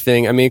car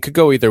thing, I mean, it could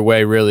go either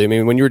way, really. I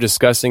mean, when you were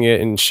discussing it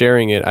and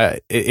sharing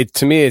it,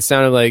 to me, it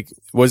sounded like,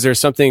 was there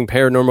something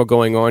paranormal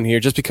going on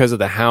here just because of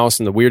the house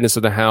and the weirdness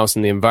of the house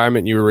and the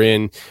environment you were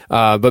in?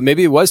 But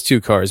maybe it was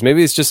two cars.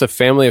 Maybe it's just a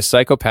family of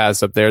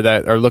psychopaths up there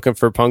that are looking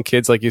for punk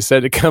kids, like you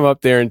said, to come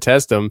up there and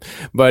test them.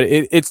 But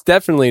it's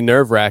definitely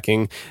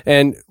nerve-wracking.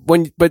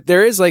 But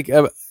there is like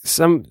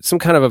some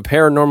kind of a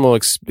paranormal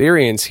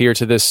experience here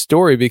to this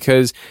story,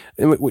 because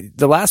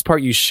the last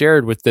part you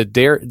shared with the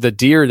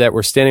deer that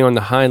were standing on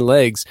the hind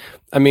legs,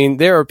 I mean,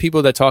 there are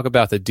people that talk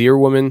about the deer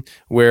woman,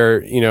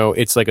 where, you know,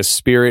 it's like a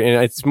spirit,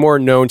 and it's more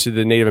known to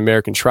the Native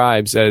American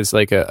tribes as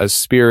like a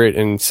spirit.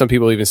 And some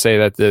people even say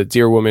that the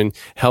deer woman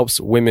helps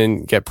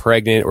women get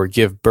pregnant or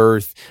give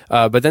birth.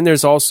 But then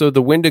there's also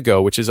the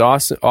Wendigo, which is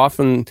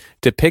often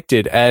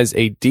depicted as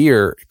a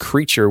deer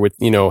creature with,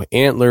 you know,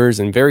 antlers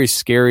and very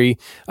scary.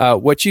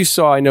 What you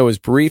saw, I know, is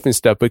brief and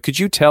stuff, but could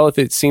you tell if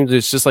it seems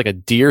it's just like a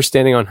deer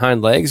standing on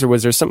hind legs, or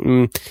was there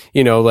something,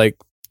 you know, like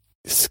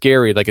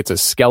scary, like it's a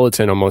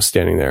skeleton almost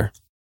standing there?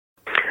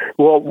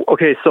 Well,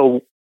 okay, so,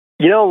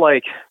 you know,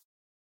 like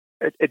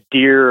a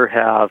deer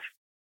have,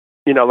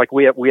 you know, like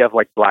we have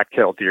like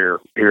black-tailed deer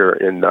here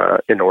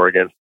in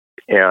Oregon,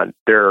 and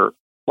they're a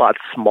lot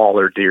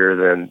smaller deer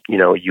than, you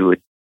know, you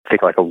would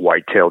think like a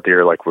white-tailed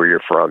deer, like where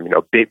you're from, you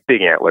know, big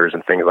antlers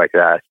and things like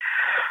that.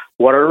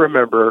 What I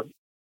remember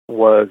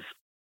was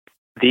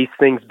these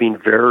things being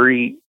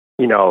very,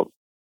 you know,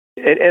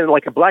 and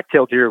like a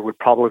black-tailed deer would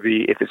probably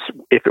be, if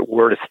it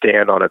were to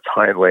stand on its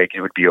hind legs,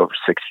 it would be over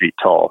 6 feet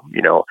tall,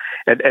 you know,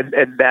 and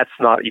that's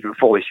not even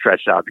fully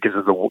stretched out because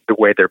of the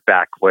way their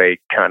back leg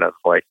kind of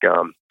like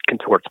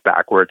contorts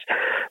backwards.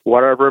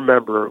 What I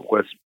remember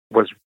was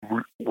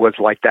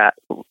like that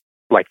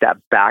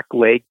back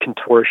leg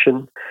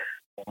contortion,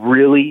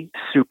 really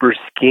super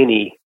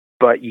skinny,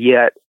 but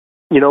yet,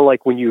 you know,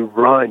 like when you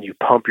run, you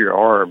pump your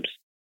arms.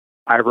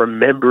 I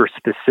remember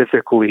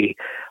specifically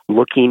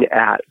looking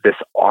at this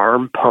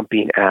arm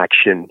pumping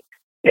action,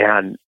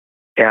 and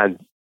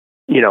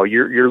you know,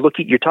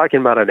 you're talking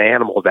about an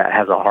animal that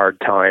has a hard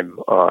time,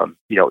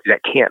 you know,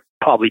 that can't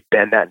probably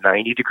bend that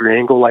 90-degree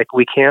angle like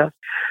we can,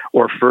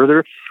 or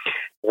further.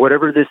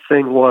 Whatever this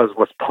thing was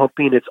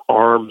pumping its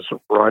arms,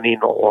 running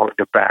along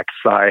the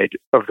backside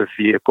of the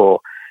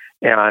vehicle,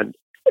 and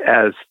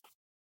as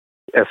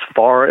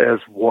far as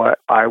what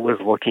I was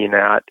looking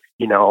at,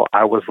 you know,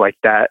 I was like,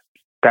 that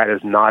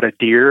is not a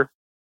deer.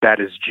 That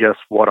is just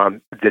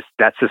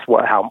that's just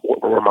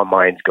where my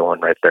mind's going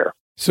right there.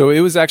 So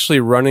it was actually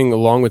running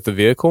along with the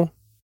vehicle?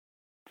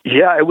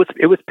 Yeah, it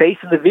was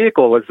pacing the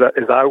vehicle as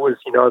I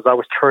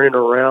was turning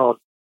around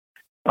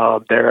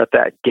there at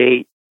that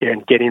gate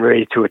and getting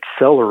ready to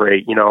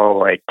accelerate, you know,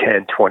 like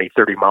 10, 20,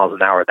 30 miles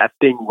an hour. That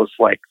thing was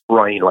like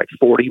running like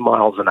 40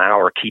 miles an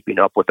hour, keeping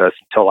up with us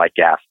until I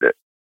gassed it.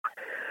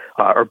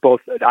 Or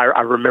both.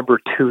 I remember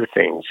two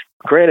things.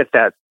 Granted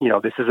that, you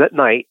know, this is at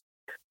night.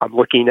 I'm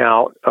looking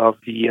out of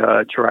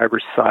the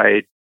driver's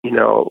side, you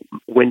know,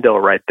 window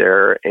right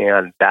there,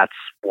 and that's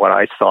what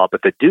I saw.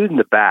 But the dude in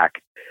the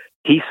back,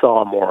 he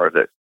saw more of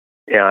it.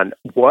 And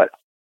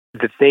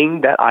the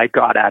thing that I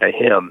got out of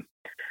him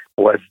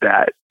was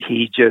that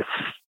he just,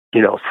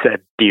 you know,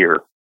 said deer.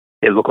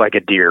 It looked like a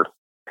deer.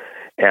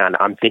 And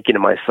I'm thinking to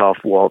myself,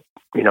 well,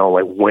 you know,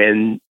 like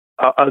when,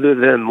 other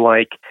than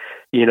like,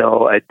 you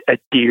know, a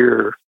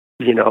deer,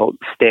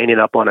 standing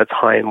up on its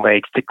hind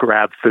legs to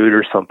grab food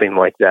or something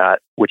like that,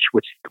 which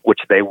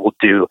they will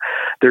do.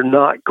 They're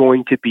not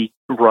going to be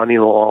running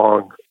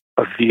along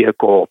a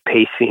vehicle,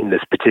 pacing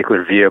this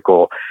particular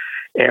vehicle.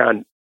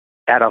 And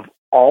out of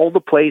all the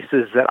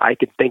places that I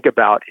could think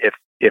about,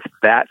 if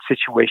that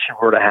situation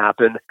were to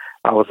happen,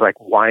 I was like,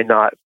 why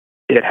not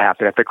it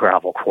happen at the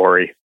gravel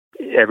quarry?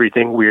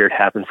 Everything weird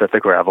happens at the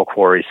gravel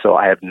quarry, so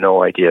I have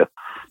no idea.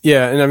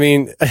 Yeah, and I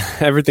mean,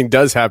 everything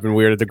does happen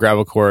weird at the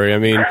gravel quarry. I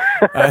mean,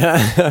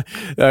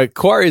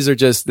 quarries are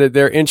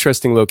they're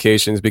interesting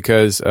locations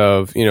because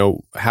of,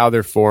 how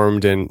they're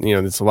formed, and,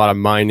 there's a lot of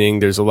mining,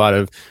 there's a lot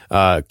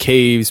of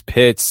caves,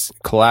 pits,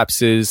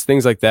 collapses,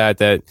 things like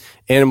that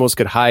animals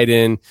could hide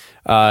in.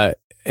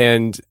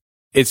 And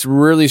it's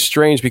really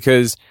strange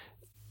because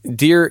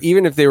deer,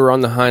 even if they were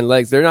on the hind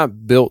legs, they're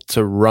not built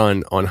to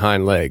run on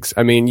hind legs.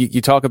 I mean,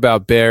 you talk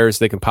about bears,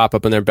 they can pop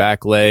up on their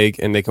back leg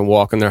and they can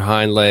walk on their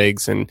hind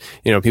legs. And,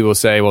 people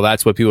say, well,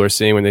 that's what people are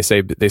seeing when they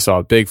say they saw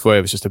a Bigfoot.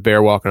 It was just a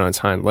bear walking on its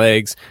hind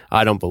legs.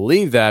 I don't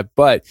believe that.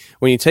 But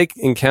when you take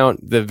in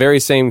count the very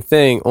same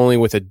thing, only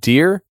with a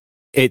deer,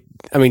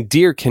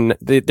 deer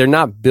they're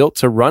not built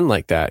to run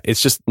like that.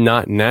 It's just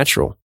not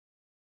natural.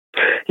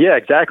 Yeah,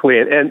 exactly.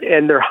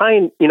 And their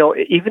hind,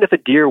 even if a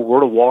deer were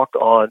to walk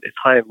on its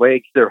hind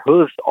legs, their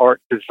hooves aren't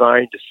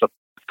designed to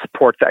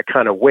support that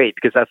kind of weight,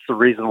 because that's the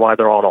reason why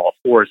they're on all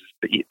fours,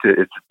 is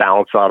to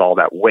balance out all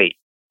that weight.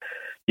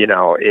 It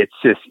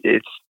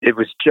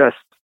was just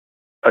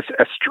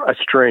a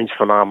strange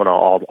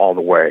phenomenon all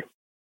the way,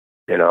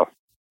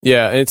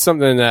 Yeah, and it's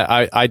something that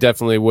I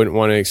definitely wouldn't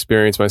want to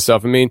experience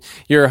myself. I mean,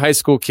 you're a high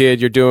school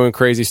kid, you're doing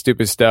crazy,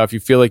 stupid stuff. You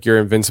feel like you're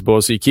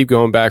invincible, so you keep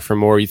going back for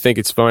more. You think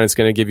it's fun. It's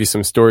going to give you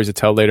some stories to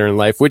tell later in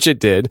life, which it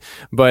did.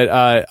 But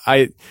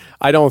I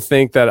don't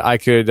think that I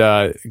could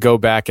go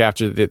back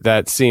after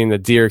that seeing the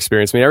deer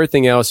experience. I mean,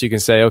 everything else you can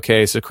say,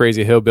 okay, it's a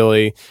crazy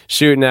hillbilly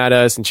shooting at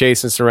us and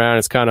chasing us around.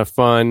 It's kind of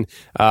fun.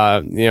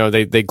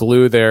 They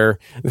glue their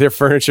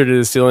furniture to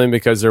the ceiling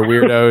because they're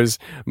weirdos.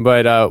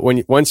 But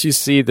once you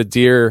see the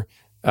deer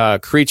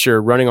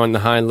creature running on the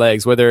hind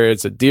legs, whether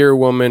it's a deer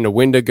woman, a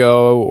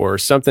Wendigo, or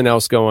something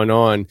else going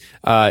on,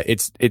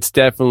 it's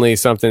definitely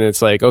something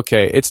that's like,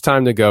 okay, it's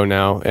time to go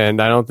now, and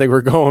I don't think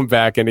we're going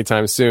back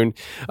anytime soon.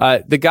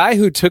 The guy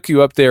who took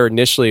you up there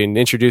initially and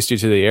introduced you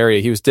to the area,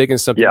 he was digging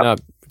something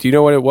up. Do you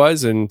know what it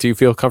was, and do you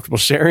feel comfortable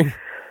sharing?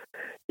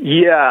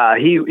 Yeah,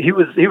 he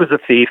was a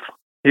thief.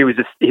 He was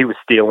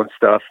stealing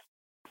stuff,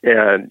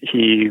 and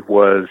he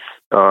was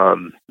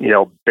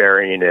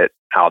burying it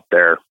out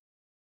there.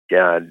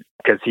 Yeah,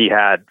 because he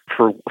had,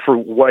 for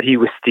what he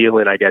was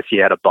stealing, I guess he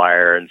had a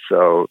buyer, and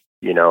so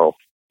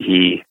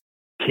he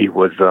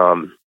was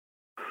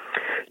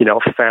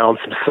found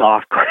some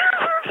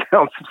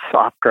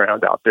soft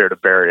ground out there to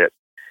bury it.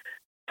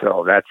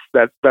 So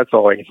that's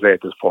all I can say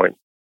at this point.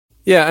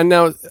 Yeah, and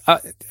now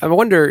I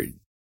wonder,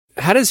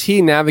 how does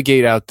he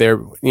navigate out there,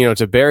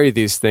 to bury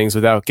these things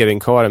without getting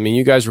caught? I mean,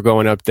 you guys were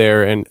going up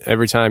there, and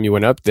every time you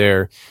went up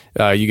there,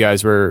 you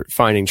guys were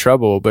finding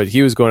trouble, but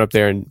he was going up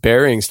there and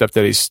burying stuff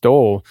that he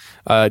stole.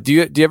 Do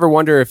you ever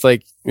wonder if,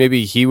 like,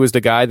 maybe he was the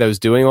guy that was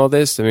doing all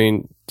this? I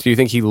mean, do you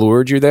think he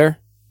lured you there?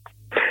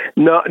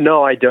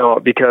 No, I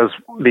don't, because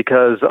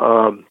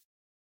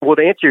well,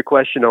 to answer your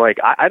question, like,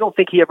 I don't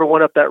think he ever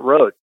went up that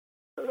road,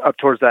 up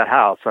towards that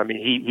house. I mean,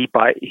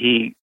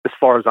 he as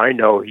far as I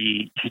know,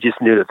 he just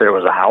knew that there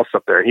was a house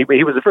up there. He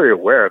was very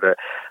aware of it.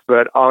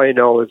 But all I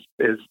know is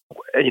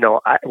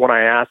when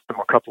I asked him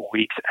a couple of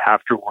weeks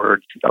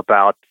afterwards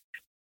about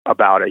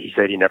it, he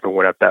said he never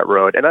went up that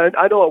road. And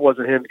I know it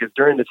wasn't him, because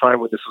during the time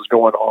when this was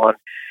going on,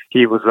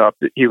 he was up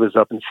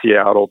in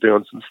Seattle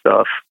doing some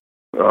stuff.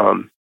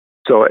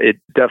 So it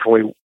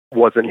definitely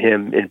wasn't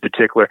him in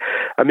particular.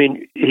 I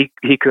mean,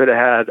 he could have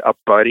had a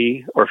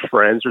buddy or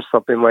friends or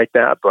something like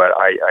that, but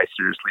I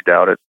seriously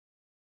doubt it.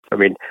 I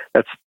mean,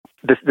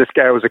 this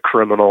guy was a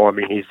criminal. I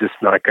mean, he's just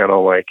not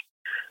gonna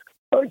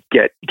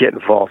get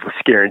involved with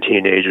scaring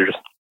teenagers.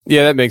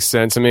 Yeah, that makes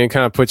sense. I mean, it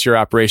kind of puts your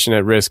operation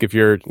at risk if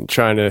you're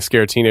trying to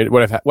scare a teenager.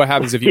 What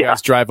happens if you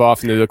guys drive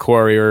off into the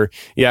quarry, or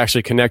you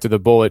actually connect with a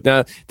bullet?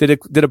 Now, did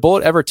a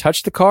bullet ever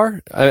touch the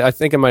car? I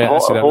think I might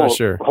ask you that. I'm not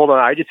sure. Hold on,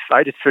 I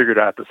just figured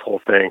out this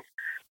whole thing.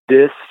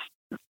 This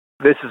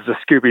is a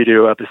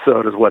Scooby-Doo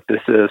episode, is what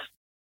this is.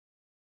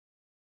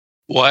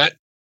 What?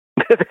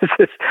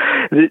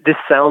 This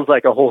sounds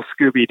like a whole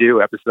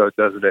Scooby-Doo episode,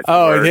 doesn't it?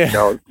 Oh, where,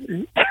 yeah.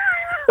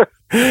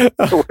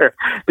 Where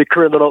the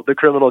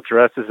criminal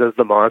dresses as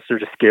the monster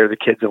to scare the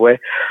kids away.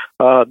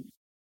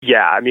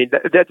 Yeah, I mean,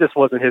 that just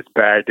wasn't his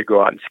bag to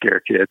go out and scare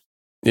kids.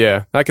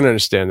 Yeah, I can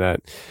understand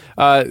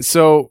that.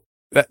 So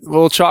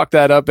we'll chalk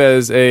that up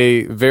as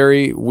a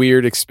very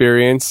weird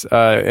experience,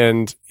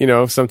 and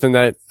something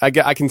that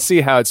I can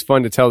see how it's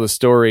fun to tell the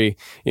story,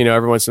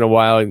 every once in a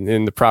while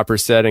in the proper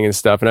setting and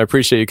stuff. And I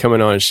appreciate you coming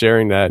on and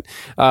sharing that.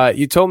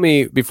 You told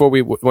me before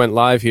we went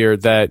live here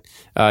that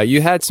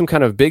you had some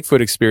kind of Bigfoot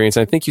experience.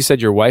 I think you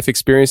said your wife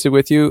experienced it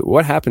with you.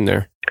 What happened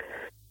there?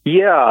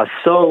 Yeah,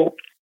 so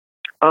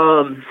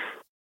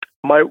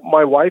my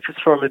wife is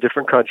from a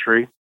different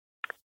country,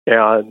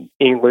 and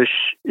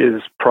English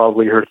is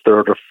probably her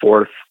third or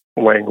fourth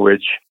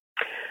language.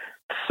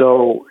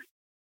 So,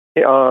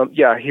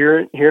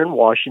 here in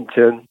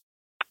Washington,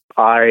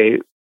 I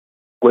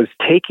was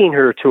taking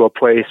her to a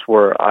place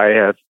where I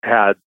have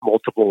had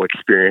multiple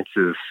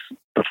experiences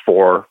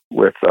before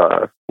with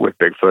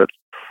Bigfoot.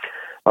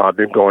 I've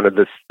been going to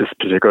this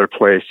particular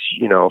place,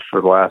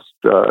 for the last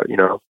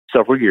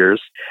several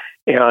years,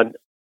 and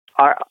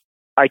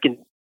I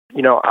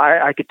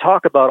could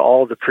talk about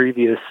all the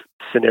previous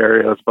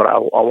scenarios, but I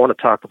want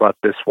to talk about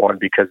this one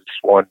because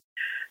this one,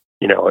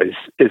 is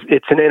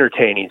it's an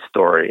entertaining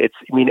story.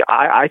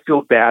 I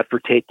feel bad for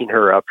taking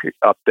her up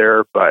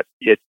there, but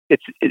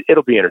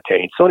it'll be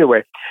entertaining. So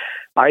anyway,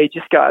 I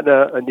just got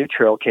a new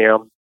trail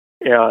cam,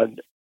 and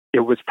it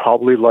was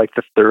probably like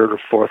the third or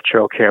fourth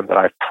trail cam that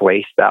I've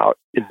placed out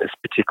in this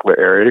particular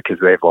area because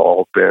they've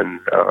all been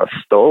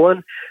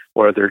stolen,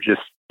 or they're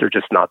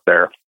just not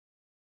there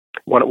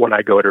when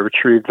I go to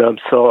retrieve them.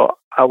 So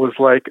I was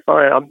like, all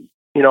right,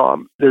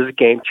 there's a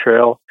game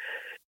trail,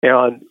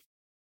 and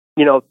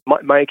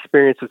my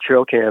experience with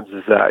trail cams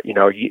is that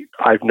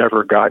I've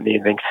never gotten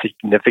anything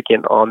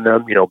significant on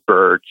them,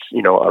 birds,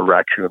 a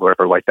raccoon,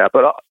 whatever like that.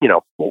 But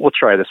we'll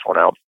try this one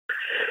out.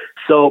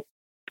 So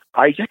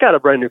I just got a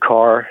brand new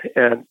car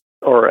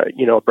or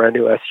a brand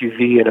new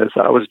SUV, and as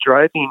I was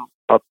driving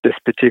up this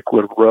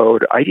particular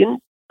road, I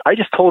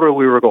just told her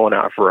we were going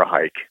out for a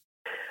hike,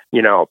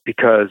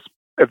 because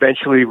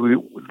eventually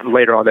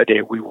later on that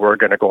day we were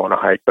going to go on a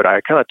hike, but I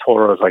kind of told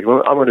her, I was like,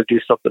 well, I'm going to do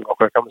something real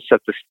quick. I'm going to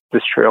set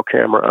this trail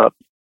camera up.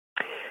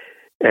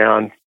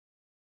 And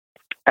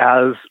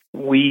as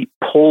we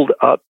pulled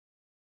up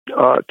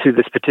to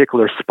this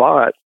particular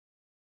spot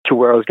to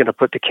where I was going to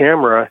put the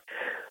camera,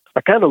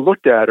 I kind of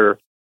looked at her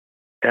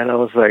and I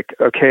was like,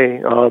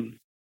 okay,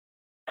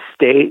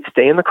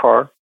 stay in the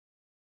car,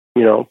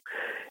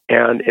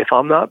 and if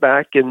I'm not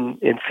back in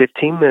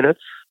 15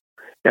 minutes,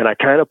 and I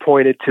kind of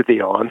pointed to the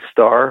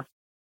OnStar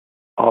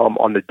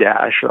on the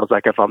dash. I was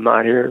like, if I'm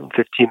not here in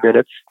 15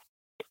 minutes,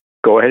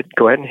 go ahead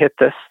and hit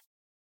this.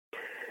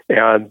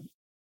 And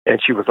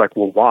she was like,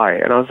 well, why?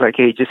 And I was like,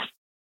 hey,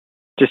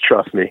 just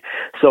trust me.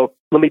 So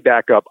let me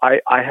back up. I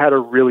had a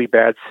really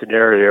bad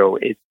scenario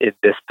in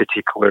this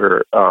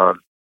particular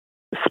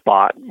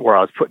spot where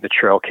I was putting the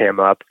trail cam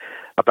up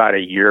about a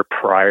year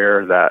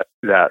prior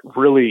that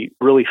really,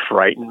 really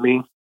frightened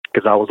me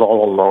because I was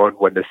all alone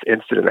when this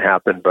incident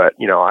happened. But,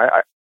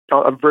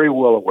 I'm very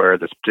well aware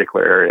of this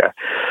particular area.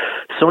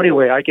 So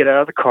anyway, I get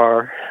out of the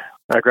car,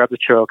 I grab the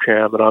trail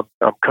cam, and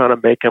I'm kind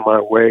of making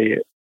my way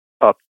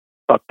up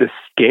this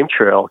game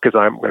trail because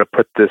I'm going to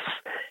put this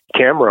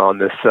camera on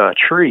this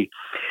tree.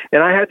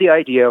 And I had the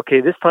idea, okay,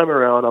 this time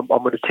around, I'm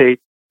going to take,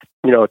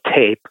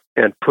 tape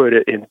and put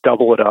it and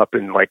double it up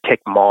and like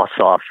take moss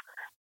off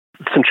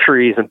some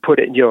trees and put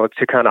it,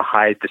 to kind of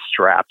hide the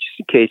strap just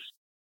in case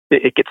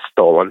it gets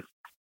stolen.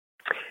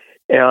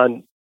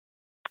 And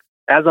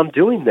as I'm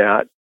doing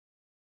that,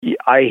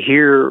 I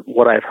hear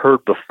what I've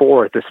heard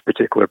before at this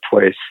particular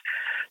place,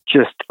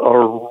 just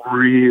a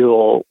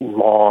real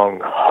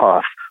long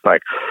huff,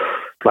 like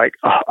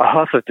a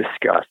huff of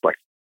disgust, like,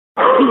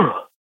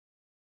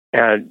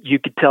 and you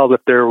could tell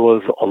that there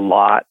was a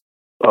lot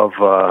of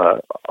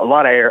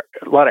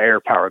air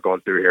power going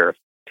through here.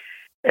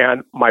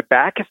 And my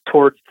back is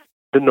towards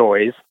the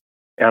noise,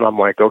 and I'm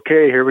like,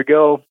 okay, here we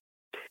go.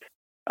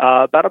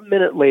 About a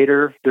minute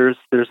later, there's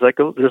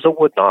a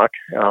wood knock,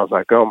 and I was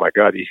like, oh my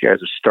God, these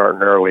guys are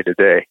starting early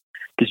today,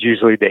 because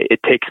usually it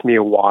takes me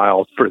a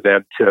while for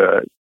them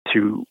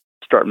to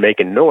start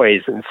making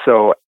noise. And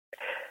so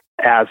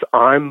as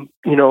I'm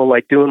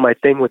doing my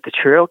thing with the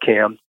trail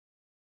cam,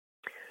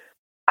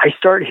 I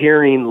start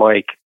hearing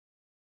like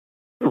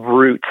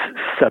roots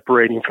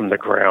separating from the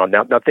ground.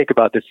 Now think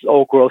about this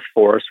old growth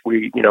forest.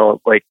 We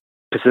like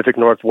Pacific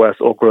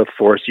Northwest old growth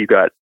forest, you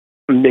got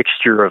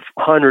mixture of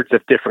hundreds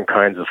of different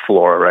kinds of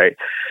flora, right?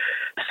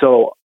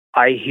 So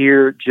I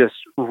hear just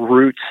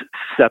roots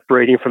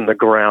separating from the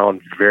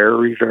ground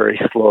very, very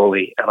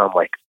slowly, and I'm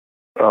like,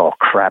 oh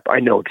crap, I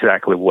know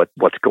exactly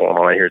what's going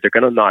on here. They're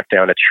going to knock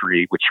down a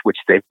tree, which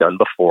they've done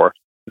before,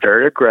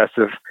 very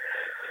aggressive.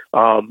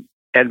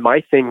 And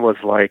my thing was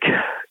like,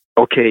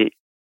 okay,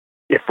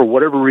 if for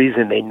whatever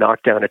reason they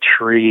knock down a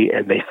tree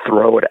and they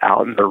throw it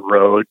out in the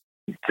road,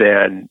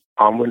 then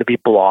I'm going to be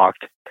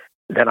blocked.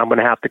 Then I'm going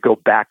to have to go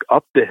back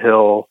up the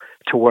hill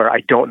to where I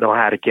don't know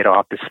how to get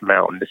off this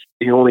mountain. This is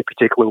the only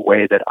particular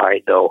way that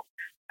I know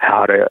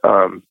how to,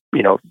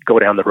 go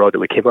down the road that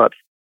we came up.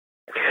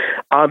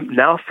 I'm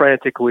now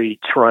frantically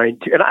trying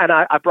to, and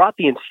I brought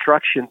the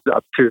instructions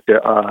up to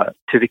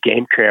the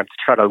game camp to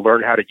try to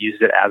learn how to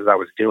use it as I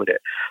was doing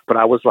it. But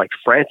I was like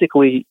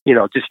frantically,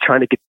 just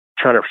trying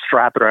to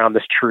strap it around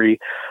this tree.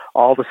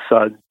 All of a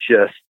sudden,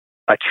 just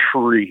a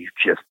tree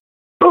just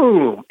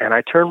boom, and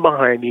I turn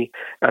behind me,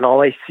 and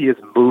all I see is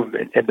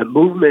movement, and the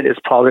movement is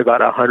probably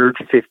about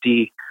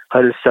 150,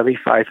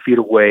 175 feet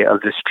away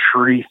of this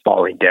tree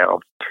falling down,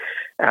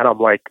 and I'm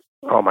like,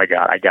 oh my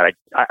God, I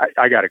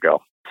gotta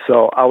go.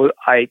 So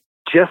I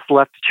just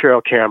left the trail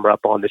camera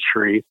up on the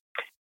tree,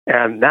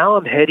 And now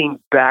I'm heading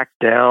back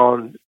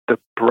down the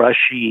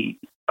brushy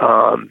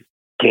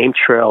game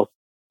trail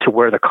to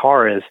where the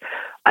car is.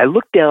 I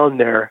look down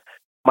there.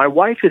 My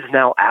wife is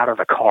now out of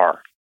the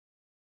car,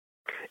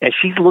 and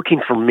she's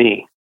looking for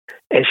me,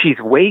 and she's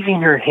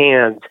waving her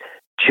hands,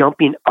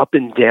 jumping up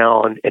and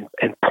down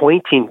and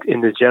pointing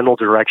in the general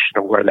direction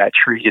of where that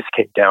tree just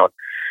came down.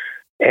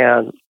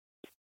 And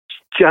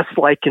just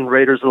like in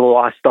Raiders of the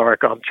Lost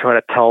Ark, I'm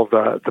trying to tell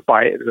the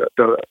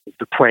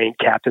plane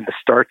captain to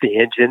start the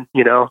engine,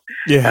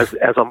 as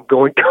I'm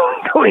going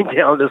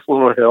down this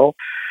little hill.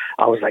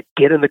 I was like,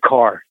 get in the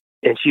car.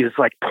 And she was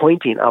like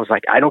pointing. I was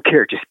like, I don't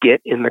care. Just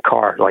get in the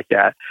car, like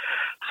that.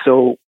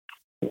 So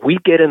we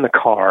get in the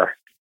car,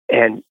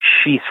 and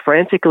she's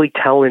frantically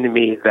telling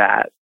me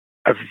that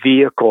a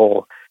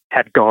vehicle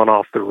had gone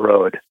off the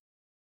road,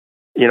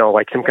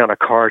 like some kind of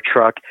car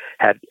truck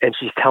and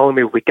she's telling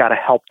me we got to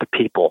help the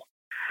people.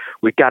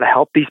 We got to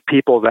help these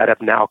people that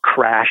have now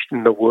crashed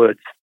in the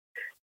woods.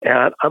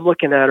 And I'm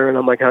looking at her and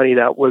I'm like, honey,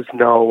 that was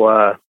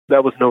no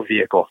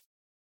vehicle.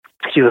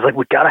 She was like,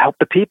 we got to help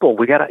the people.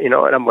 We got to, and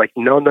I'm like,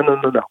 no.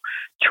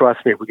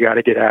 Trust me, we got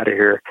to get out of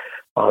here.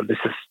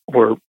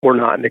 We're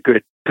not in a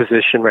good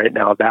position right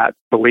now.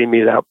 Believe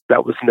me,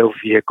 that was no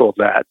vehicle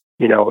that,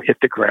 hit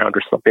the ground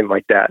or something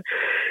like that.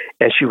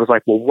 And she was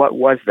like, well, what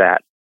was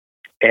that?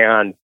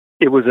 And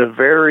it was a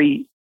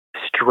very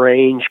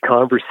strange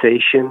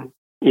conversation,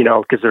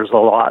 because there's a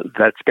lot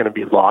that's going to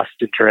be lost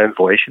in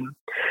translation.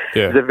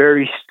 Yeah. It was a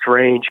very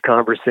strange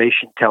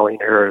conversation telling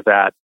her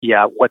that,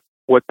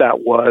 what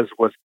that was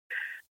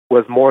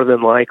more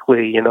than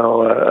likely,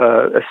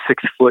 a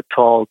 6 foot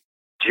tall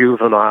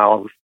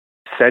juvenile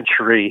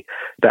century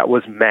that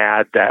was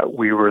mad that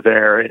we were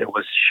there, and it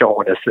was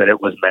showing us that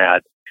it was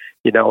mad,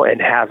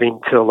 and having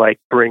to like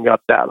bring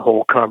up that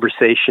whole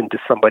conversation to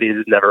somebody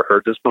who's never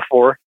heard this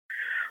before.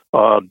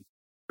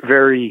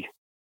 Very,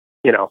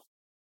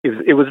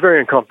 it was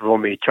very uncomfortable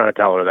me trying to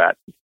tell her that.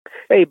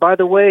 Hey, by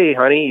the way,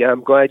 honey,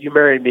 I'm glad you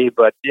married me,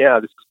 but yeah,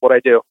 this is what I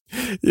do.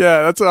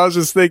 Yeah, that's what I was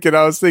just thinking.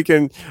 I was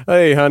thinking,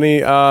 hey,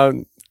 honey, I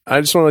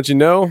just want to let you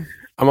know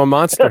I'm a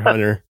monster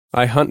hunter.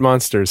 I hunt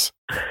monsters.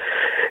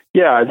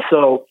 Yeah, and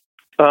so,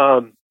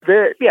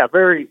 very,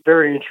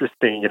 very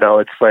interesting.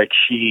 It's like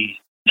she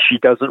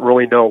doesn't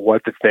really know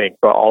what to think,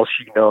 but all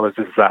she knows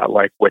is that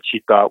like what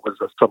she thought was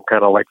some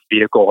kind of like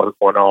vehicle that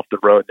went off the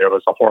road. There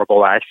was a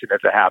horrible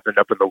accident that happened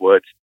up in the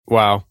woods.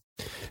 Wow.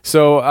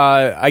 So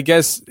I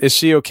guess, is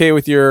she okay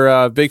with your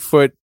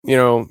Bigfoot,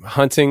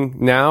 hunting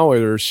now,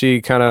 or is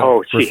she kind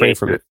of refrain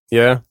from it?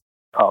 Yeah.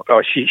 Oh,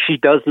 she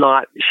does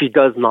not. She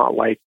does not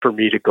like for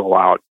me to go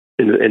out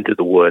into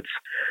the woods.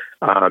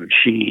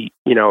 She,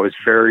 is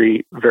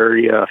very,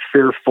 very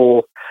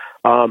fearful.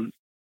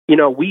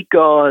 We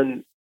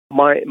gone.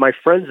 My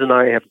friends and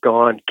I have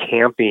gone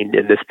camping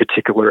in this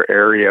particular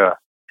area,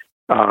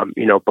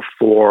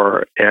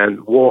 before,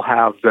 and we'll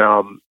have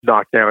them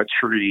knock down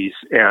trees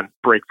and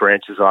break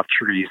branches off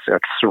trees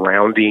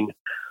surrounding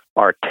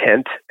our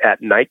tent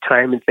at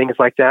nighttime and things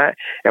like that.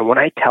 And when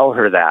I tell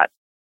her that,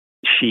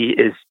 she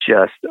is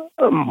just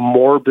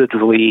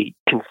morbidly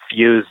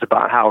confused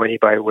about how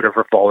anybody would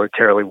ever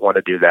voluntarily want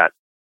to do that.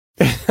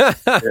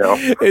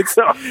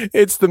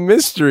 It's the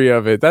mystery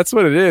of it. That's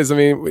what it is. I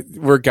mean,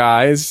 we're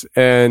guys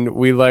and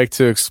we like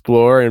to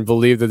explore and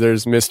believe that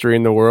there's mystery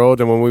in the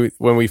world. And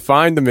when we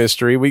find the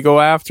mystery, we go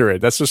after it.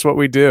 That's just what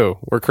we do.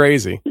 We're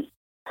crazy.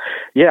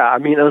 Yeah, I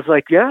mean, I was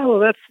like, yeah, well,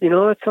 that's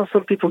how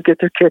some people get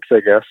their kicks, I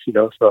guess,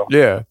 so.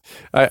 Yeah.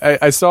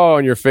 I saw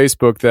on your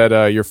Facebook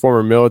that you're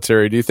former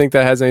military. Do you think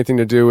that has anything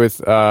to do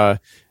with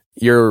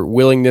your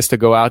willingness to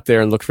go out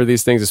there and look for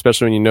these things,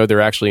 especially when you know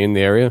they're actually in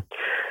the area?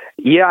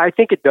 Yeah, I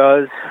think it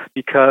does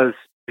because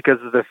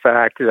of the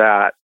fact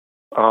that,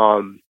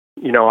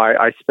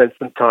 I spent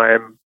some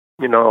time,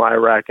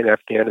 Iraq and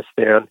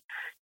Afghanistan,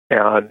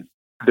 and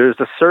there's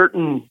a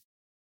certain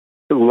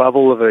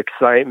level of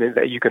excitement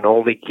that you can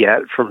only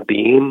get from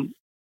being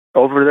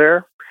over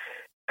there.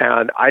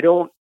 And I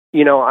don't,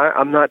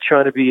 I'm not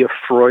trying to be a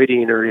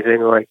Freudian or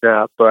anything like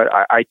that, but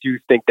I do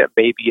think that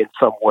maybe in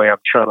some way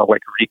I'm trying to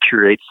like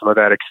recreate some of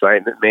that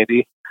excitement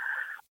maybe.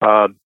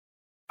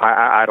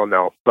 I don't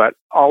know, but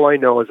all I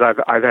know is I've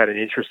had an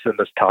interest in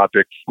this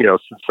topic,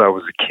 since I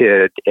was a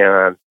kid,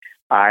 and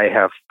I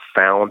have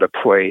found a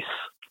place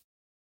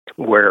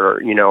where,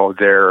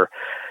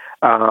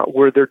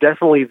 where they're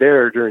definitely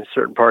there during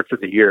certain parts of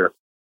the year.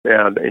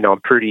 And,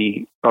 I'm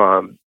pretty,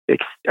 and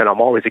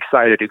I'm always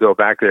excited to go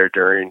back there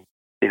during,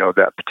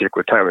 that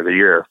particular time of the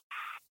year.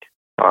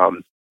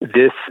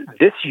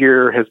 This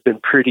year has been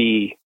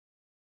pretty,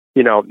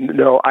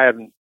 no, I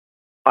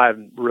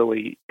haven't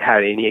really had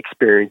any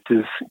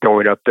experiences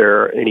going up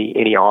there,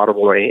 any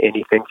audible,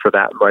 anything for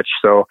that much.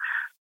 So,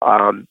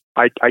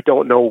 I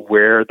don't know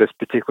where this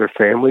particular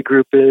family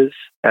group is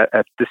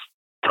at this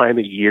time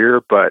of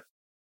year, but,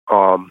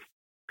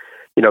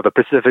 the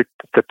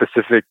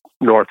Pacific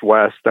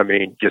Northwest, I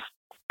mean, just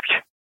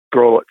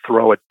throw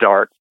a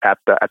dart at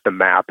the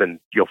map and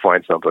you'll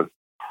find something.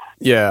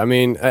 Yeah, I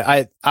mean,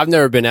 I've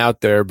never been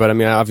out there, but I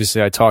mean,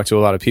 obviously I talk to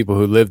a lot of people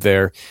who live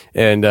there,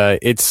 and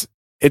it's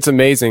it's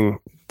amazing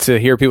to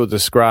hear people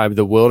describe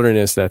the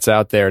wilderness that's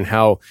out there and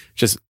how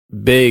just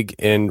big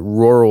and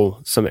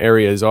rural some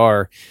areas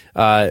are.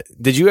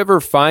 Did you ever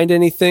find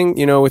anything,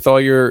 with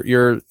all your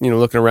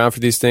looking around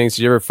for these things?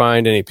 Did you ever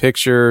find any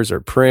pictures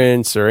or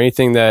prints or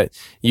anything that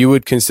you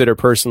would consider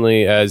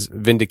personally as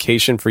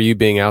vindication for you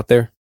being out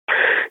there?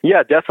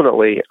 Yeah,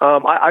 definitely.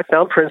 I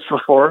found prints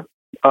before.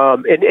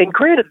 And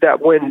granted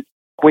that when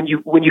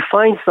you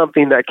find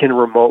something that can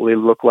remotely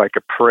look like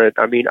a print,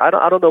 I mean,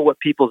 I don't know what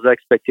people's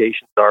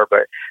expectations are,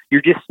 but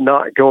you're just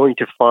not going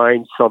to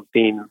find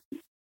something,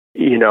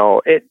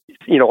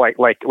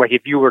 like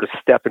if you were to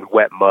step in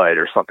wet mud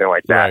or something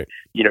like that, right.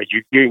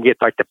 You can get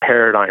like the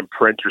paradigm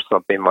print or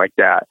something like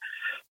that.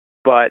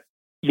 But,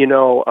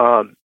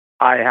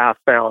 I have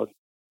found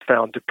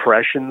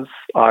depressions,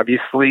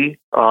 obviously.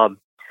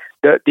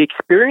 The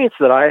experience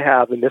that I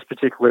have in this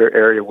particular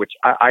area, which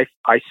I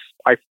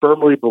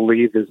firmly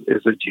believe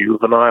is a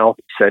juvenile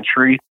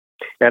century,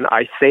 and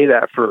I'll say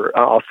that for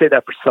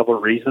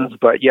several reasons.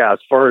 But yeah, as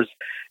far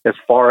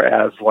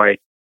as like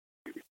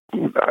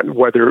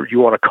whether you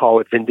want to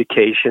call it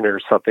vindication or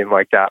something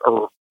like that,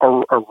 or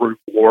a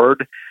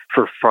reward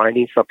for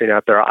finding something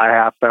out there, I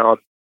have found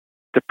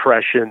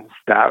depressions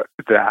that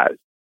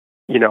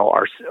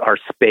are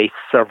spaced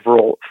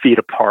several feet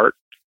apart.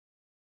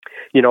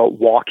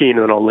 Walking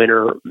in a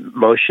linear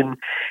motion.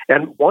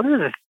 And one of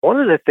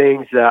the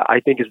things that I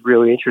think is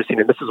really interesting,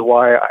 and this is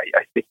why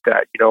I think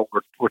that,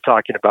 we're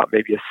talking about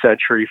maybe a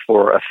century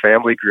for a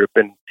family group,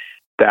 and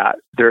that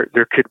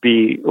there could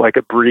be like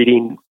a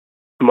breeding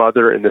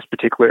mother in this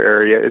particular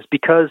area, is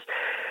because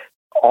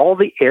all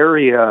the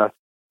area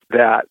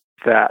that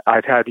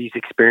I've had these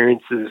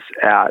experiences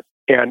at,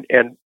 and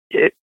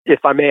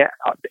if I may,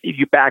 if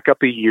you back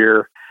up a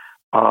year,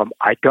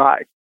 I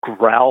got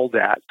growled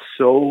at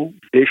so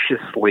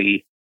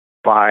viciously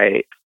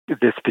by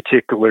this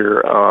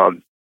particular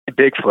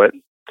Bigfoot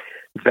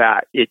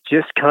that it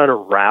just kind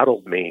of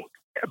rattled me.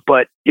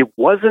 But it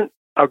wasn't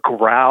a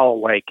growl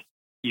like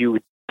you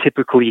would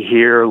typically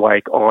hear,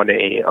 like on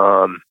a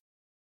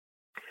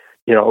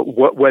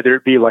whether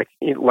it be like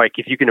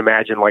if you can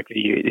imagine like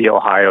the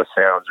Ohio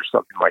sounds or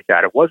something like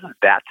that. It wasn't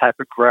that type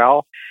of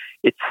growl.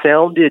 It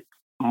sounded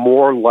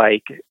more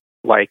like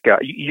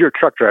you're a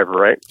truck driver,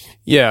 right?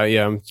 Yeah,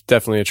 I'm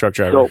definitely a truck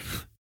driver.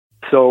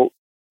 So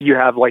you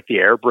have like the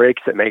air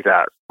brakes that make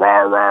that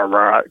rah rah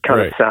rah kind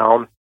of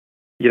sound.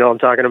 You know what I'm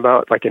talking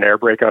about? Like an air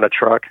brake on a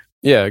truck.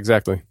 Yeah,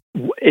 exactly.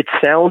 It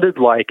sounded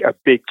like a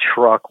big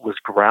truck was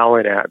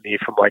growling at me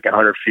from like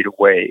 100 feet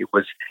away.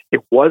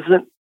 It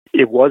wasn't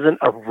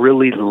a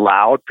really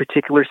loud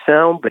particular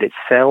sound, but it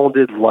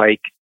sounded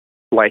like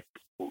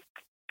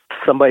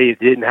somebody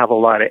didn't have a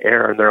lot of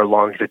air in their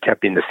lungs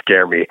attempting to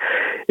scare me.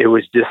 It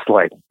was just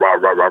like rah,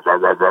 rah, rah, rah,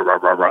 rah, rah, rah,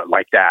 rah, rah,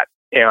 like that.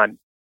 And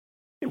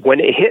when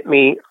it hit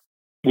me,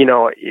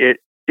 it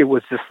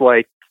was just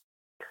like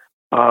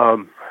I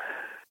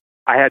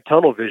had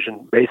tunnel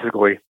vision,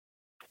 basically.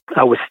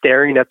 I was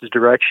staring at the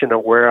direction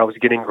of where I was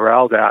getting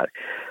growled at,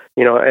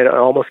 and it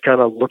almost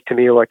kind of looked to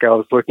me like I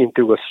was looking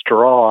through a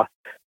straw.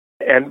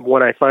 And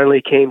when I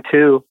finally came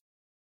to,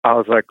 I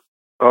was like,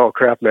 oh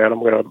crap, man,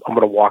 I'm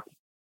gonna walk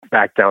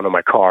back down to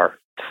my car.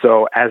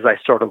 So as I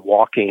started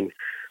walking,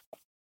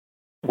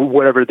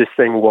 whatever this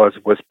thing was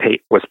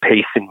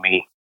pacing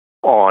me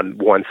on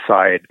one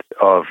side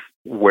of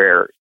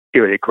where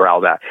it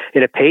growled at,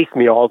 and it paced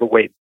me all the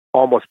way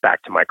almost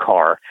back to my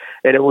car.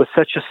 And it was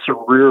such a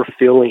surreal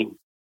feeling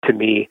to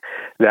me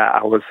that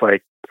I was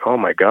like, oh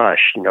my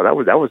gosh, that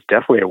was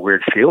definitely a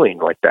weird feeling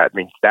like that. I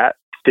mean, that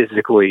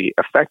physically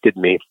affected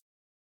me.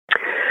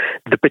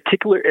 The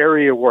particular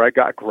area where I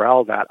got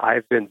growled at,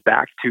 I've been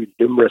back to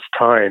numerous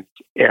times,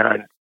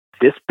 and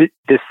this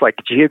like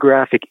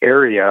geographic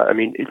area, I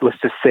mean, let's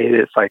just say that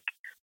it's like,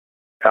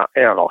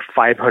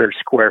 500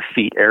 square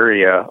feet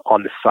area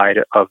on the side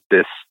of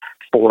this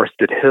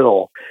forested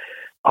hill.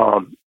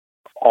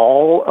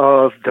 All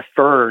of the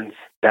ferns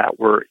that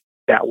were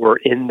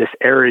in this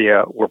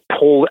area were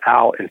pulled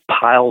out and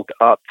piled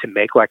up to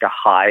make like a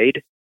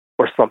hide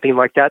or something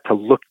like that, to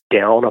look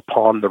down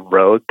upon the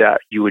road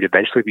that you would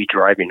eventually be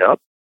driving up.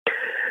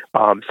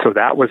 So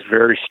that was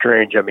very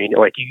strange. I mean,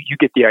 like you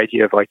get the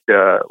idea of like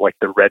the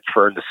red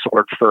fern, the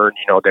sword fern,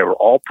 they were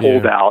all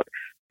pulled out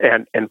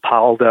and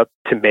piled up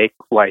to make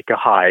like a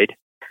hide.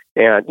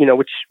 And,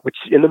 which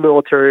in the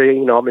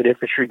military, I'm an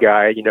infantry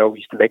guy, we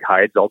used to make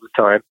hides all the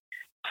time.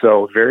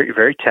 So very,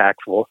 very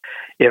tactful.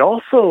 It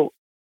also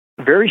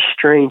very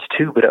strange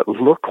too, but it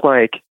looked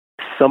like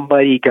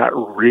somebody got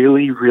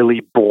really,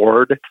 really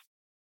bored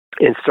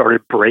and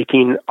started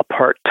breaking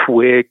apart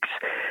twigs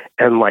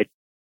and like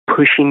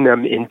pushing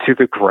them into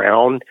the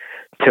ground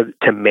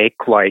to make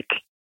like,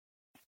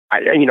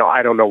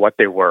 I don't know what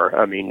they were.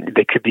 I mean,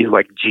 they could be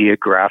like not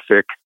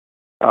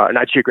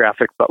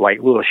geographic, but like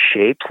little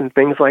shapes and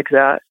things like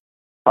that.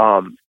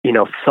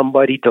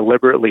 Somebody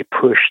deliberately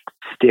pushed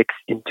sticks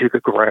into the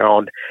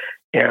ground,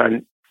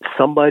 and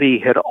somebody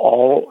had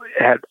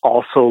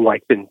also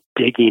like been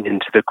digging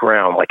into the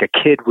ground, like a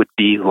kid would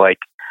be like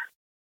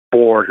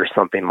bored or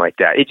something like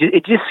that.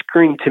 It just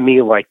screamed to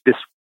me like this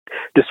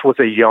this was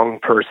a young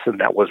person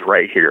that was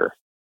right here.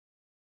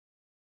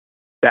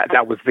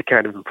 That was the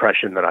kind of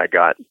impression that I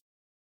got.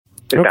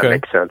 If that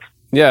makes sense.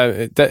 Yeah,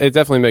 it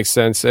definitely makes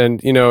sense.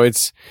 And, you know,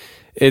 it's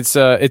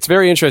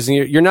very interesting.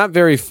 You're not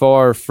very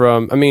far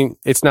from, I mean,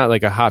 it's not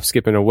like a hop,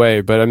 skipping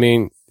away, but I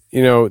mean,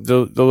 you know,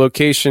 the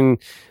location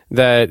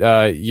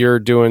that you're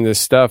doing this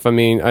stuff, I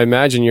mean, I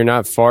imagine you're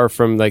not far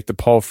from like the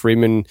Paul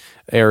Freeman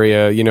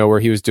area, you know, where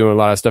he was doing a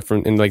lot of stuff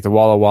in like the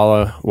Walla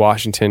Walla,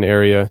 Washington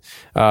area.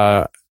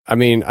 I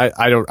mean,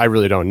 I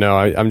really don't know.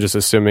 I'm just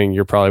assuming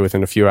you're probably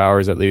within a few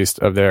hours at least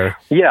of there.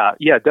 Yeah,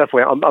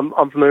 definitely.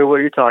 I'm familiar with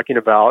what you're talking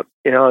about.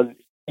 And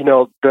you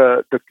know,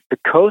 the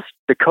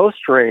coast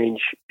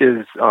range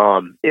is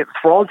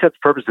for all intents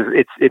and purposes,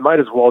 it might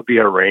as well be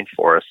a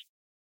rainforest.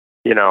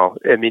 You know,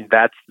 I mean,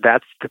 that's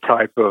the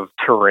type of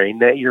terrain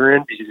that you're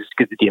in, just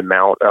because of the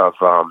amount of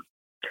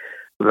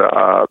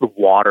the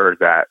water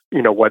that,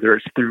 you know, whether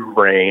it's through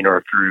rain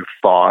or through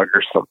fog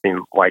or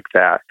something like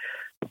that.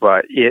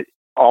 But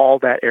all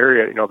that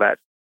area, you know, when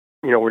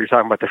you're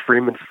talking about the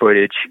Freeman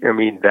footage, I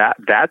mean, that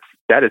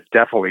is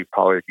definitely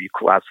probably be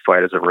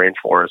classified as a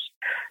rainforest.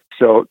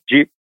 So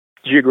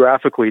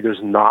geographically,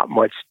 there's not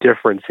much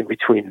difference in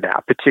between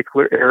that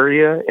particular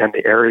area and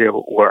the area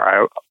where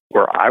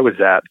I was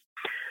at.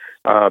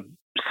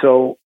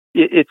 So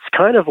it's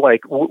kind of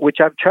like, which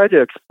I've tried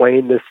to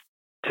explain this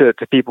to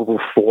people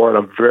before, and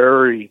I'm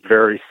very,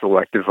 very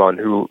selective on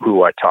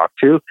who I talk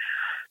to.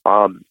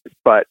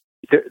 But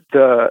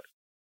the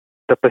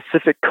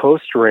Pacific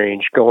Coast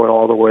Range, going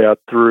all the way up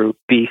through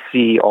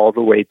BC, all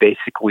the way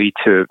basically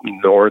to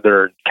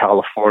Northern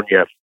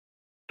California,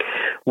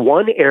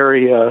 one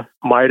area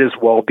might as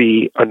well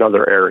be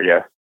another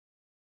area,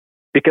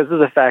 because of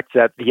the fact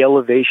that the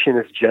elevation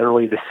is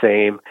generally the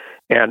same,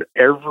 and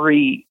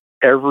every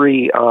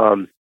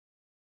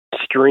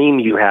stream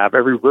you have,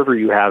 every river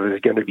you have is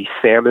going to be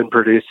salmon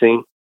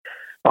producing.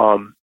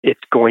 It's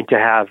going to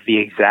have the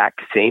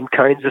exact same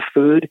kinds of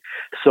food.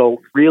 So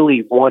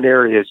really one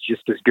area is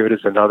just as good as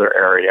another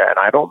area. And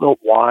I don't know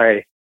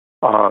why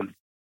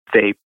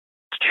they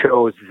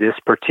chose this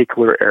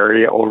particular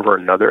area over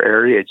another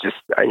area. It just,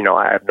 you know,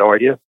 I have no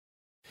idea.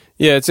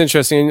 Yeah, it's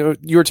interesting.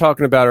 You were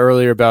talking about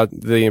earlier about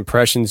the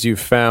impressions you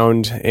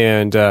found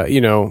and,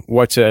 you know,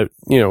 what to,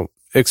 you know,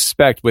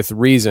 expect with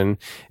reason.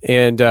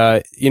 And,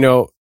 you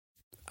know,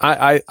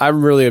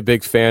 I'm really a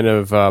big fan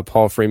of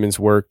Paul Freeman's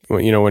work,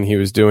 you know, when he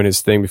was doing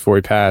his thing before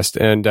he passed.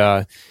 And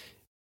I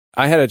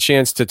had a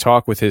chance to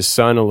talk with his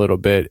son a little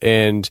bit.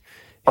 And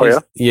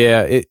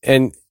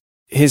and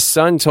his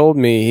son told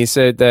me, he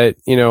said that,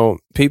 you know,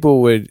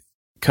 people would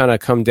kind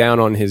of come down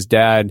on his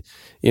dad,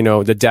 you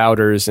know, the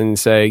doubters, and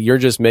say, you're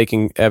just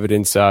making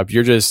evidence up.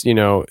 You're just, you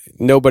know,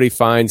 nobody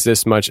finds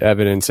this much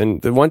evidence.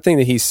 And the one thing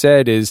that he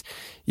said is,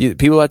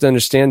 people have to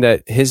understand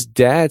that his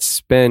dad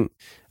spent,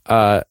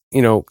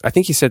 you know, I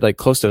think he said like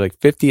close to like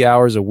 50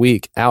 hours a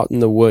week out in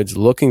the woods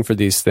looking for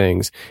these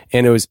things.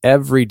 And it was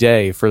every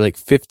day for like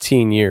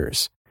 15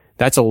 years.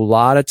 That's a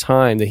lot of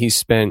time that he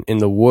spent in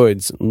the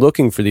woods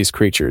looking for these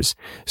creatures.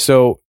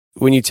 So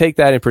when you take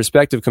that in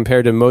perspective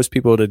compared to most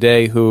people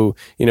today who,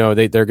 you know,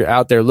 they're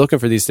out there looking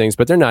for these things,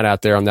 but they're not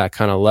out there on that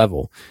kind of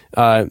level.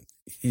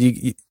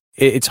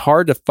 It's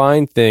hard to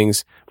find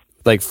things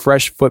like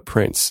fresh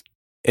footprints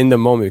in the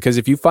moment, because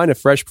if you find a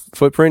fresh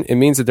footprint, it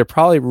means that they're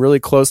probably really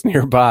close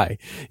nearby,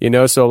 you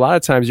know? So a lot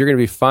of times you're going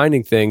to be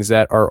finding things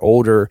that are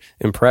older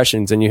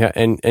impressions, and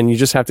and you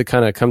just have to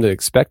kind of come to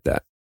expect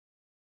that.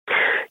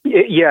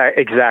 Yeah,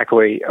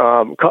 exactly.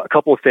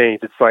 Couple of things.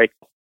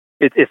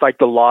 It's like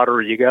the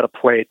lottery. You got to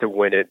play it to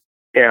win it.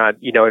 And,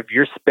 you know, if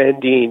you're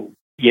spending,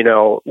 you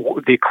know,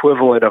 the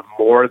equivalent of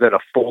more than a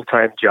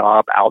full-time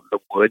job out in the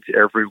woods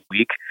every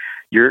week,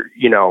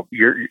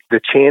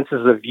 the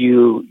chances of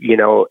you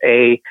know,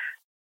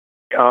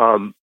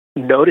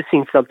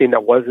 noticing something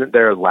that wasn't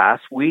there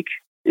last week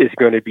is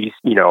going to be,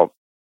 you know,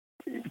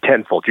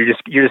 tenfold. You're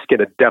just going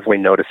to definitely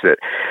notice it.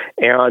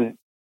 And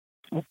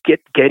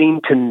getting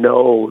to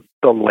know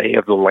the lay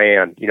of the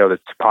land, you know, the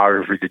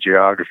topography, the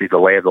geography, the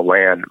lay of the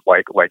land,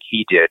 like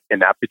he did in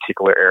that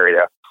particular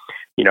area,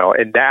 you know,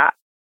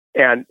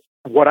 and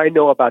what I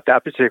know about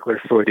that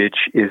particular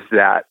footage is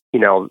that, you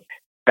know,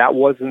 that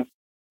wasn't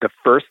the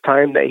first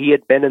time that he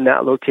had been in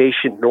that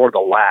location, nor the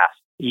last.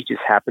 He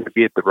just happened to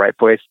be at the right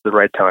place at the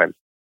right time.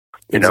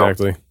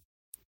 Exactly.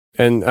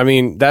 And I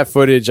mean, that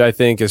footage, I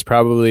think, is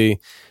probably,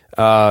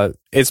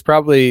 it's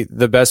probably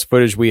the best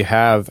footage we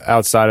have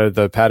outside of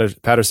the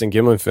Patterson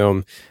Gimlin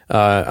film.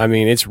 I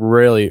mean, it's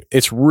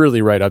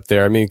really right up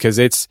there. I mean, because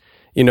it's,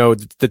 you know,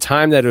 the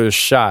time that it was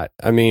shot.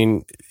 I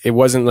mean, it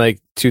wasn't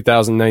like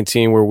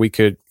 2019 where we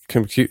could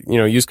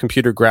use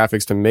computer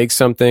graphics to make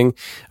something.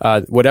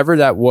 Whatever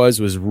that was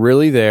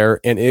really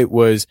there, and it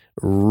was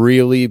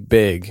really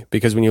big,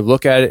 because when you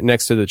look at it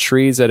next to the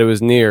trees that it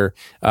was near,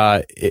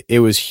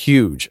 it was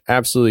huge,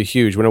 absolutely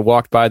huge. When it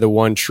walked by the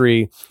one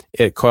tree,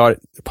 it caught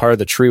part of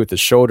the tree with the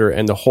shoulder,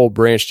 and the whole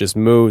branch just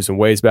moves and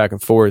waves back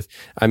and forth.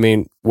 I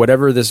mean,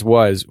 whatever this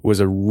was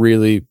a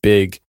really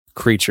big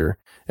creature.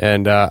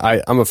 And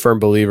I'm a firm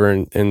believer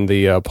in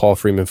the Paul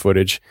Freeman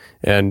footage.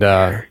 And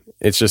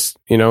it's just,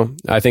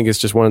 I think it's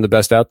just one of the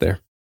best out there.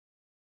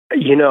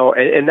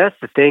 And that's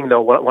the thing,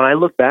 though. When I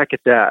look back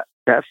at that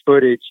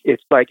footage,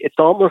 it's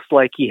almost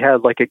like he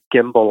had like a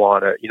gimbal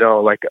on it,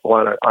 like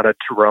on a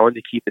Tyrone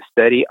to keep it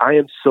steady. I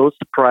am so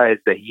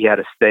surprised that he had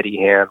a steady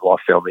hand while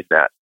filming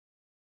that.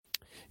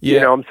 Yeah.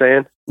 You know what I'm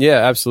saying?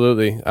 Yeah,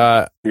 absolutely.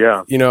 Yeah.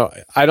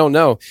 I don't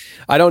know.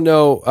 I don't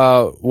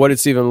know what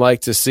it's even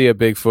like to see a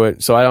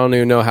Bigfoot, so I don't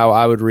even know how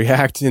I would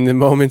react in the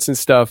moments and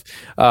stuff.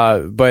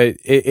 But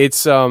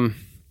it's the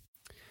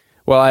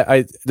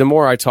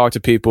more I talk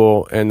to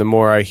people and the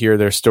more I hear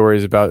their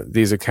stories about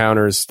these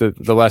encounters,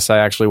 the less I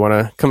actually want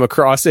to come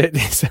across it.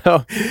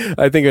 So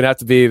I think it'd have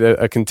to be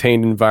a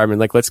contained environment.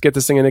 Like, let's get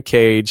this thing in a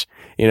cage,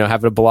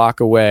 have it a block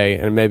away,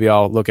 and maybe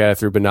I'll look at it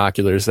through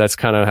binoculars. That's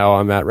kind of how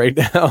I'm at right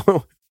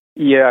now.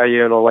 Yeah,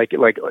 like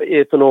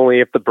if and only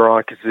if the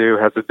Bronx Zoo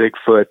has a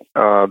Bigfoot,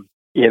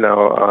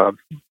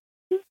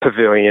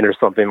 pavilion or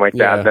something like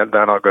that, then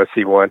I'll go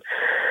see one.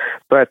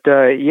 But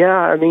I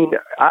mean,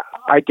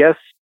 I guess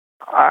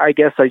I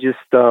just,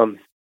 I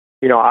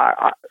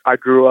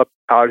grew up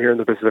out here in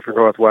the Pacific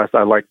Northwest.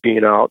 I like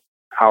being out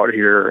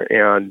here,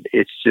 and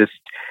it's just,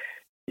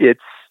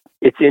 it's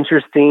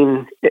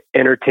interesting,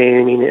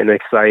 entertaining, and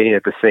exciting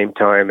at the same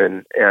time.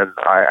 And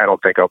I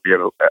don't think I'll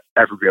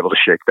ever be able to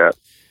shake that.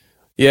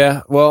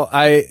 Yeah, well,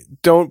 I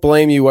don't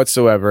blame you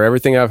whatsoever.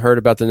 Everything I've heard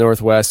about the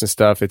Northwest and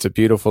stuff, it's a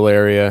beautiful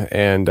area,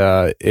 and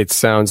it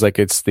sounds like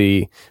it's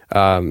the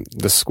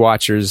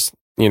Squatchers,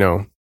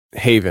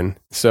 haven.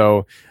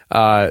 So,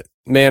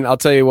 man, I'll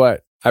tell you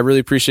what, I really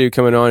appreciate you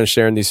coming on and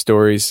sharing these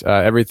stories.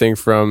 Everything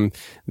from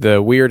the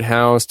weird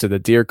house to the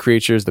deer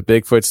creatures, the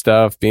Bigfoot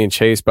stuff, being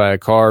chased by a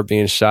car,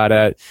 being shot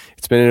at.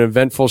 It's been an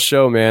eventful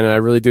show, man, and I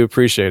really do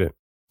appreciate it.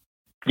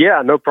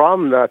 Yeah, no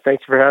problem.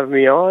 Thanks for having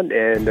me on,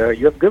 and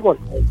you have a good one.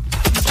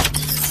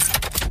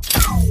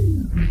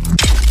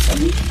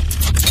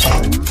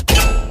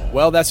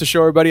 Well, that's the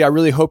show, everybody. I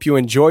really hope you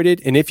enjoyed it.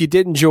 And if you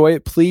did enjoy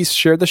it, please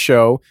share the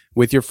show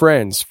with your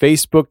friends.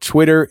 Facebook,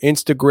 Twitter,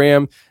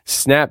 Instagram,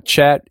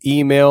 Snapchat,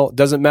 email,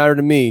 doesn't matter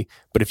to me.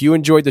 But if you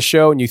enjoyed the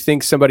show and you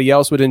think somebody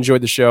else would enjoy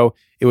the show,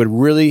 it would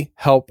really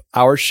help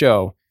our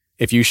show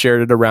if you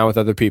shared it around with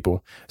other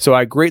people. So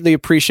I greatly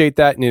appreciate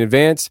that in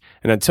advance.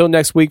 And until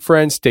next week,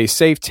 friends, stay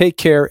safe, take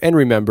care, and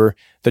remember,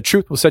 the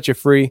truth will set you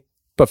free,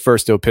 but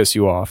first it'll piss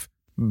you off.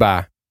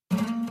 Bye.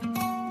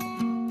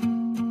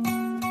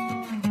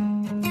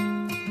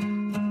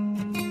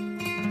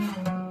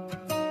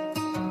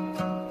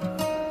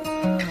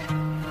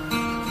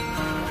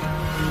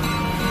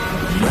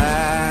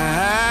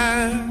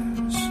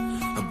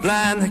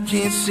 Blind, I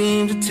can't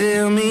seem to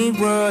tell me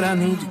what I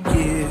need to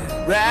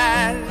get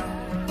right.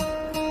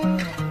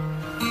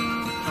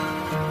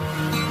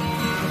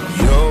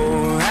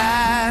 Your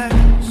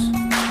eyes,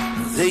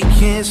 they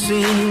can't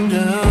seem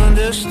to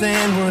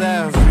understand what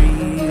I've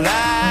realized.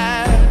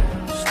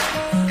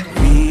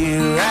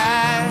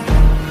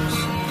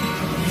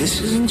 This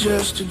isn't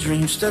just a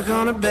dream stuck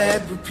on a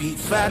bad repeat,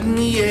 fighting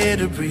the air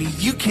to breathe.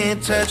 You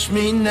can't touch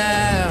me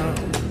now.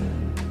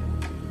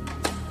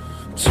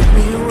 Took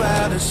me a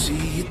while to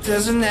see it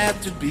doesn't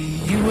have to be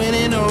you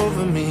winning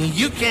over me.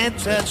 You can't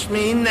touch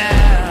me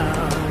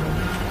now.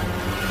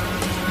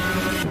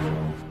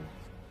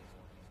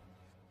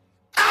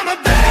 I'm a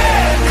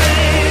bad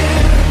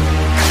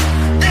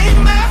man. Ain't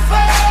my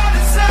fault,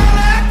 it's all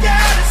I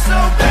got. It's so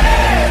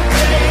bad,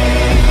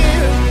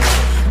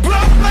 man.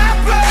 Broke my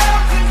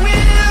broken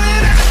wheel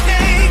and I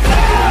can't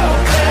go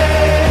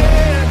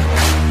back.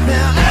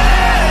 Now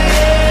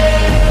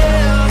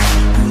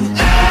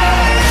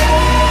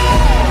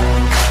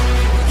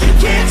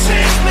can't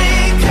change me,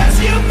 cause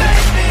you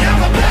make me, I'm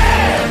a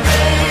bad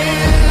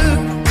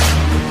man.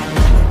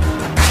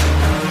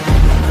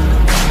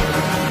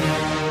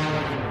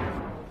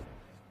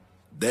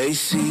 They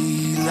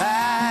see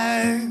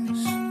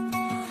lies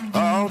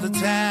all the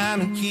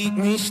time and keep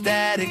me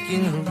static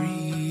in a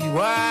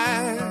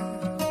rewind.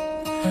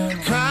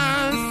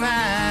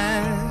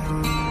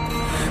 Confined.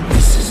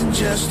 This isn't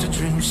just a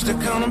dream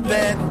stuck on a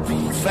bad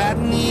beat,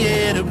 fighting the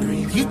air to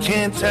breathe. You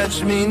can't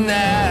touch me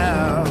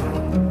now.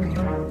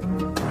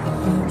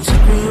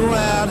 Took me a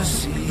while to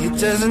see it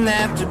doesn't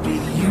have to be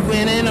you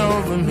winning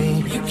over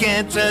me. You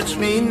can't touch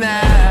me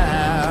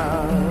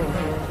now.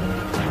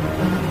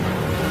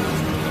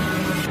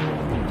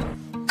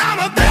 I'm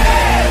a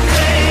bad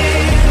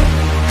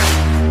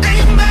man.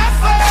 Ain't my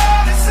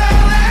fault, it's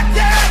all I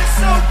got. It's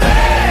so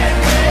bad,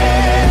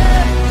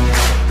 man.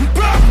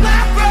 Broke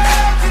my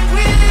broken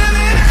wheel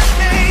and I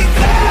can't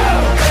go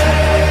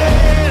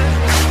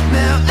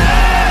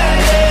back.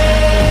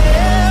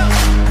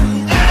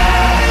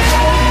 Now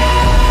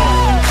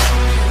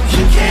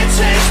you can't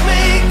change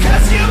me,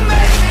 cause you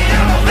make me,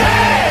 I'm a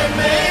bad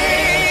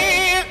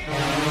man.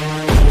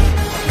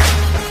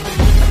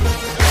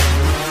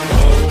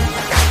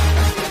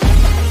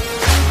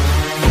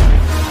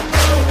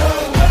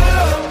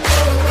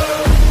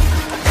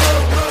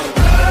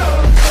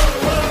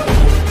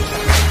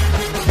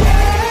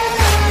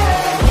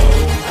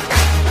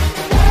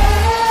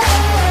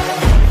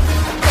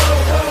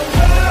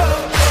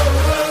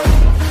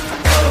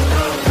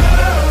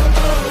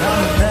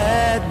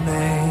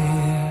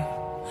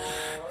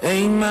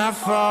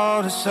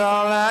 that's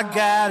all I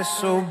got is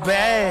so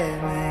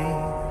bad, man.